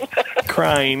goodness.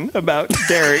 crying about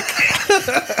Derek.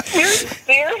 You're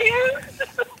serious?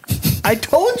 I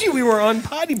told you we were on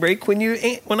potty break when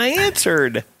I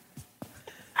answered.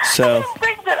 So, I didn't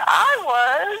think that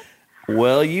I was.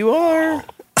 well, you are.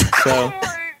 So, Oh my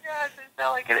gosh, I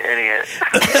sound like an idiot.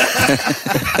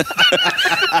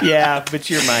 yeah, but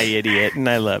you're my idiot, and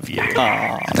I love you.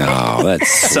 Oh,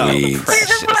 that's sweet. See,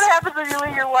 this is what happens when you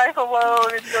leave your wife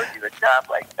alone and go do a job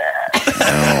like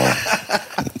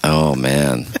that. Oh,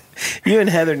 man. You and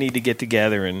Heather need to get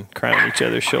together and cry on each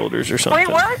other's shoulders or something.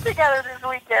 We were together this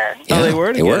weekend. Oh, they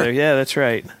were They together. were. Yeah, that's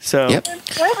right. So, Yep.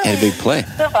 Had a big play.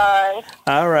 Goodbye.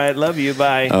 all right, love you.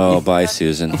 Bye. Oh, bye,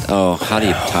 Susan. Oh, how do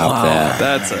you top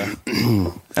that?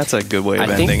 That's a good way of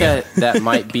I think ending it. that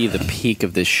might be the peak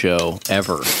of this show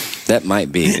ever. That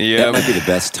might be. Yeah. That might be the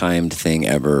best timed thing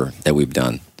ever that we've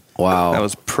done. Wow. That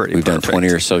was pretty We've perfect. done 20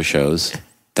 or so shows.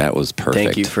 That was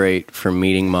perfect. Thank you for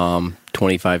meeting Mom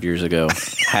 25 years ago,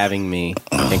 having me,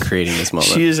 and creating this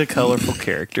moment. She is a colorful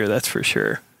character, that's for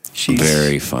sure. She's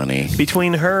Very funny.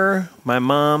 between her, my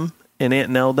mom, and Aunt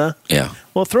Nelda. Yeah.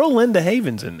 Well, throw Linda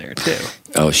Havens in there too.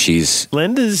 Oh, she's.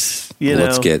 Linda's,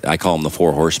 I call them the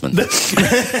Four Horsemen.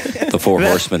 The Four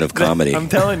Horsemen of comedy. I'm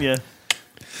telling you.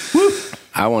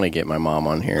 I want to get my mom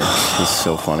on here. She's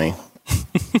so funny.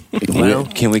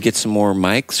 Can we get some more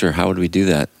mics, or how would we do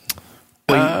that?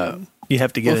 You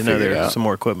have to get We'll figure it out. some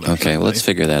more equipment. or Okay, something. let's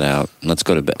figure that out. Let's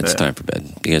go to bed. It's time for bed.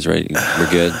 You guys ready? We're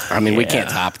good? I mean, we Yeah. can't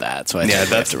top that. So I Yeah, think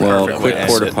that's Well, perfect. quick way to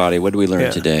porta end it. potty. What did we learn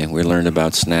Yeah. today? We learned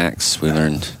about snacks. We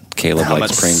learned Caleb How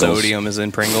likes much Pringles. sodium is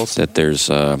in Pringles? That there's,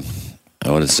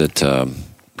 what is it?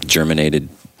 Germinated,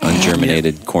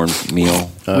 ungerminated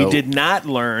cornmeal. We did not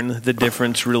learn the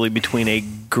difference really between a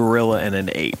gorilla and an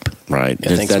ape. Right.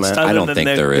 thanks, Matt. I Other don't than think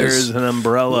there there's is. an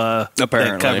umbrella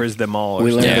Apparently. that covers them all. or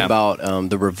we learned something. Yeah. about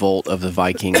the revolt of the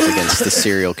Vikings against the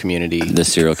cereal community. The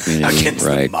cereal community, Against the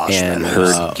right? And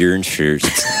Heard Gernschurz.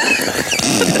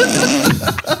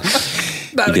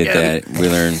 We did that. We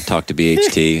learned, talked to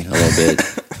BHT a little bit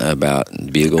about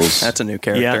Bugles. That's a new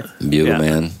character. Yeah. Bugle Yeah.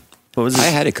 Man. What was I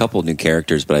this? had a couple new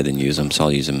characters, but I didn't use them, so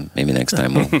I'll use them maybe next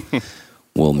time.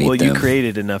 We'll meet Well, them. you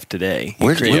created enough today.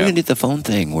 Where do we do the phone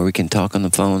thing where we can talk on the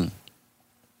phone?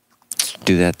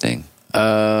 Do that thing.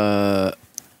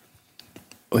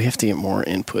 we have to get more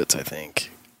inputs, I think.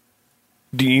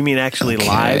 Do you mean actually Okay.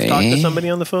 live talk to somebody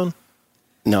on the phone?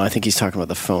 No, I think he's talking about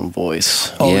the phone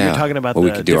voice. Oh, Yeah. you're talking about Well, we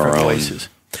the could do our different own voices.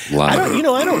 Live. I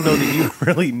don't know that you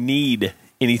really need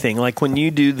anything. Like when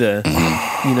you do the,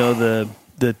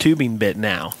 the tubing bit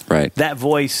now. Right. That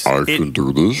voice. I can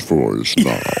do this voice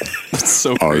now. That's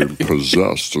so I'm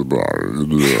possessed by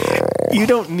it. You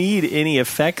don't need any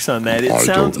effects on that. It I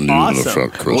sounds don't need awesome. an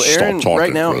effect, Chris. Well, Aaron, Stop talking,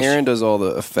 right now, Chris. Aaron does all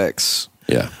the effects.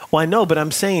 Yeah. Well, I know, but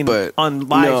I'm saying But, on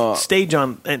live no. stage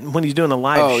and when he's doing a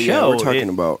live Oh, show. yeah, we're talking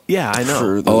about Yeah, I know.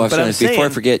 for the- Oh, I was But I'm saying, before I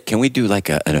saying- forget, can we do like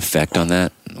an effect on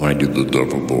that when I do The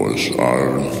devil voice.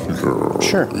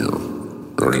 Sure.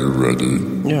 Are you ready?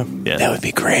 Yeah. Yeah. That would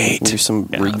be great. There's some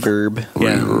reverb.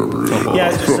 Yeah,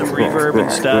 it's just some reverb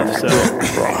and stuff.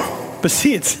 So, but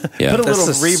see, it's Yeah. put a This little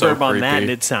is so reverb on that, creepy. and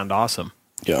it'd sound awesome.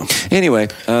 Yeah. Anyway,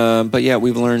 but yeah,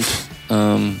 we've learned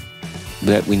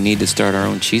that we need to start our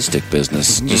own cheese stick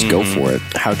business. Just go for it.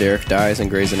 How Derek dies in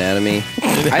Grey's Anatomy.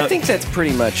 I think that's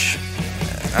pretty much.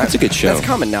 That's a good show. That's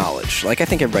common knowledge. Like I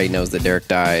think everybody knows that Derek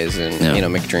dies, and Yeah.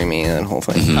 McDreamy and that whole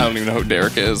thing. I don't even know who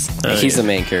Derek is. He's the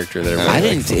main character that everybody I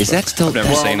likes. didn't. Is that still? I've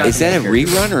never seen Is it. that a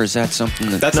rerun or is that something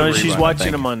that? That's No, a she's rerun, I watching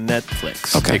think. them on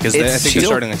Netflix. Okay. Because I It's think they're still-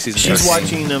 starting like season She's 13.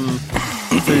 watching them.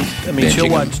 I mean, she'll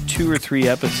Binging watch 2 or 3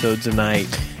 episodes a night,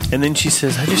 and then she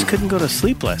says, "I just couldn't go to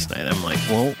sleep last night." I'm like,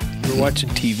 "Well, you're watching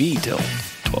TV till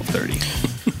 12:30."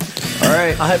 All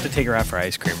right. I'll have to take her out for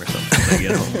ice cream or something when I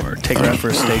get home, or take her out for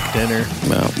a steak dinner.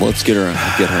 Well, let's get her on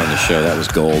the show. That was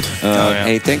gold. yeah.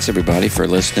 Hey, thanks everybody for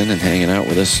listening and hanging out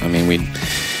with us. I mean,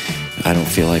 I don't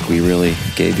feel like we really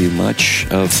gave you much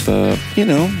of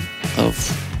of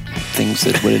things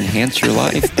that would enhance your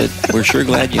life, but we're sure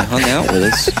glad you hung out with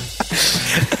us.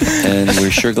 And we're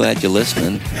sure glad you're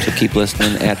listening. So keep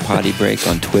listening at Potty Break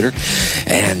on Twitter.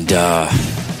 And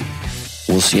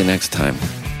we'll see you next time.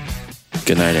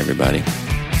 Good night, everybody.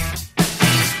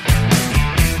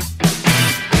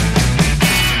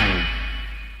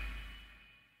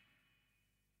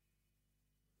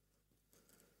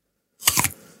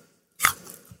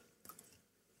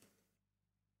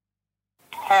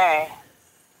 Hey,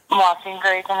 I'm watching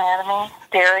Grey's Anatomy.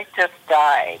 Derek just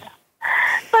died.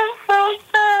 I'm so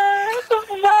sad. This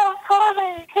is not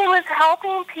funny. He was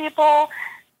helping people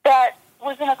that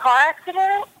was in a car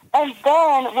accident, and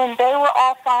then when they were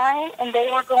all fine and they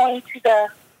were going to the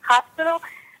hospital,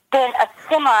 then a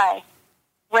semi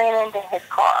ran into his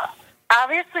car.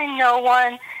 Obviously, no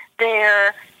one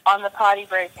there on the potty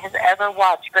break has ever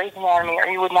watched Grey's Anatomy, or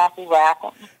you would not be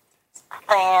laughing.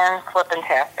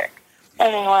 Fan-flippin-tastic.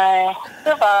 Anyway,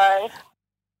 goodbye.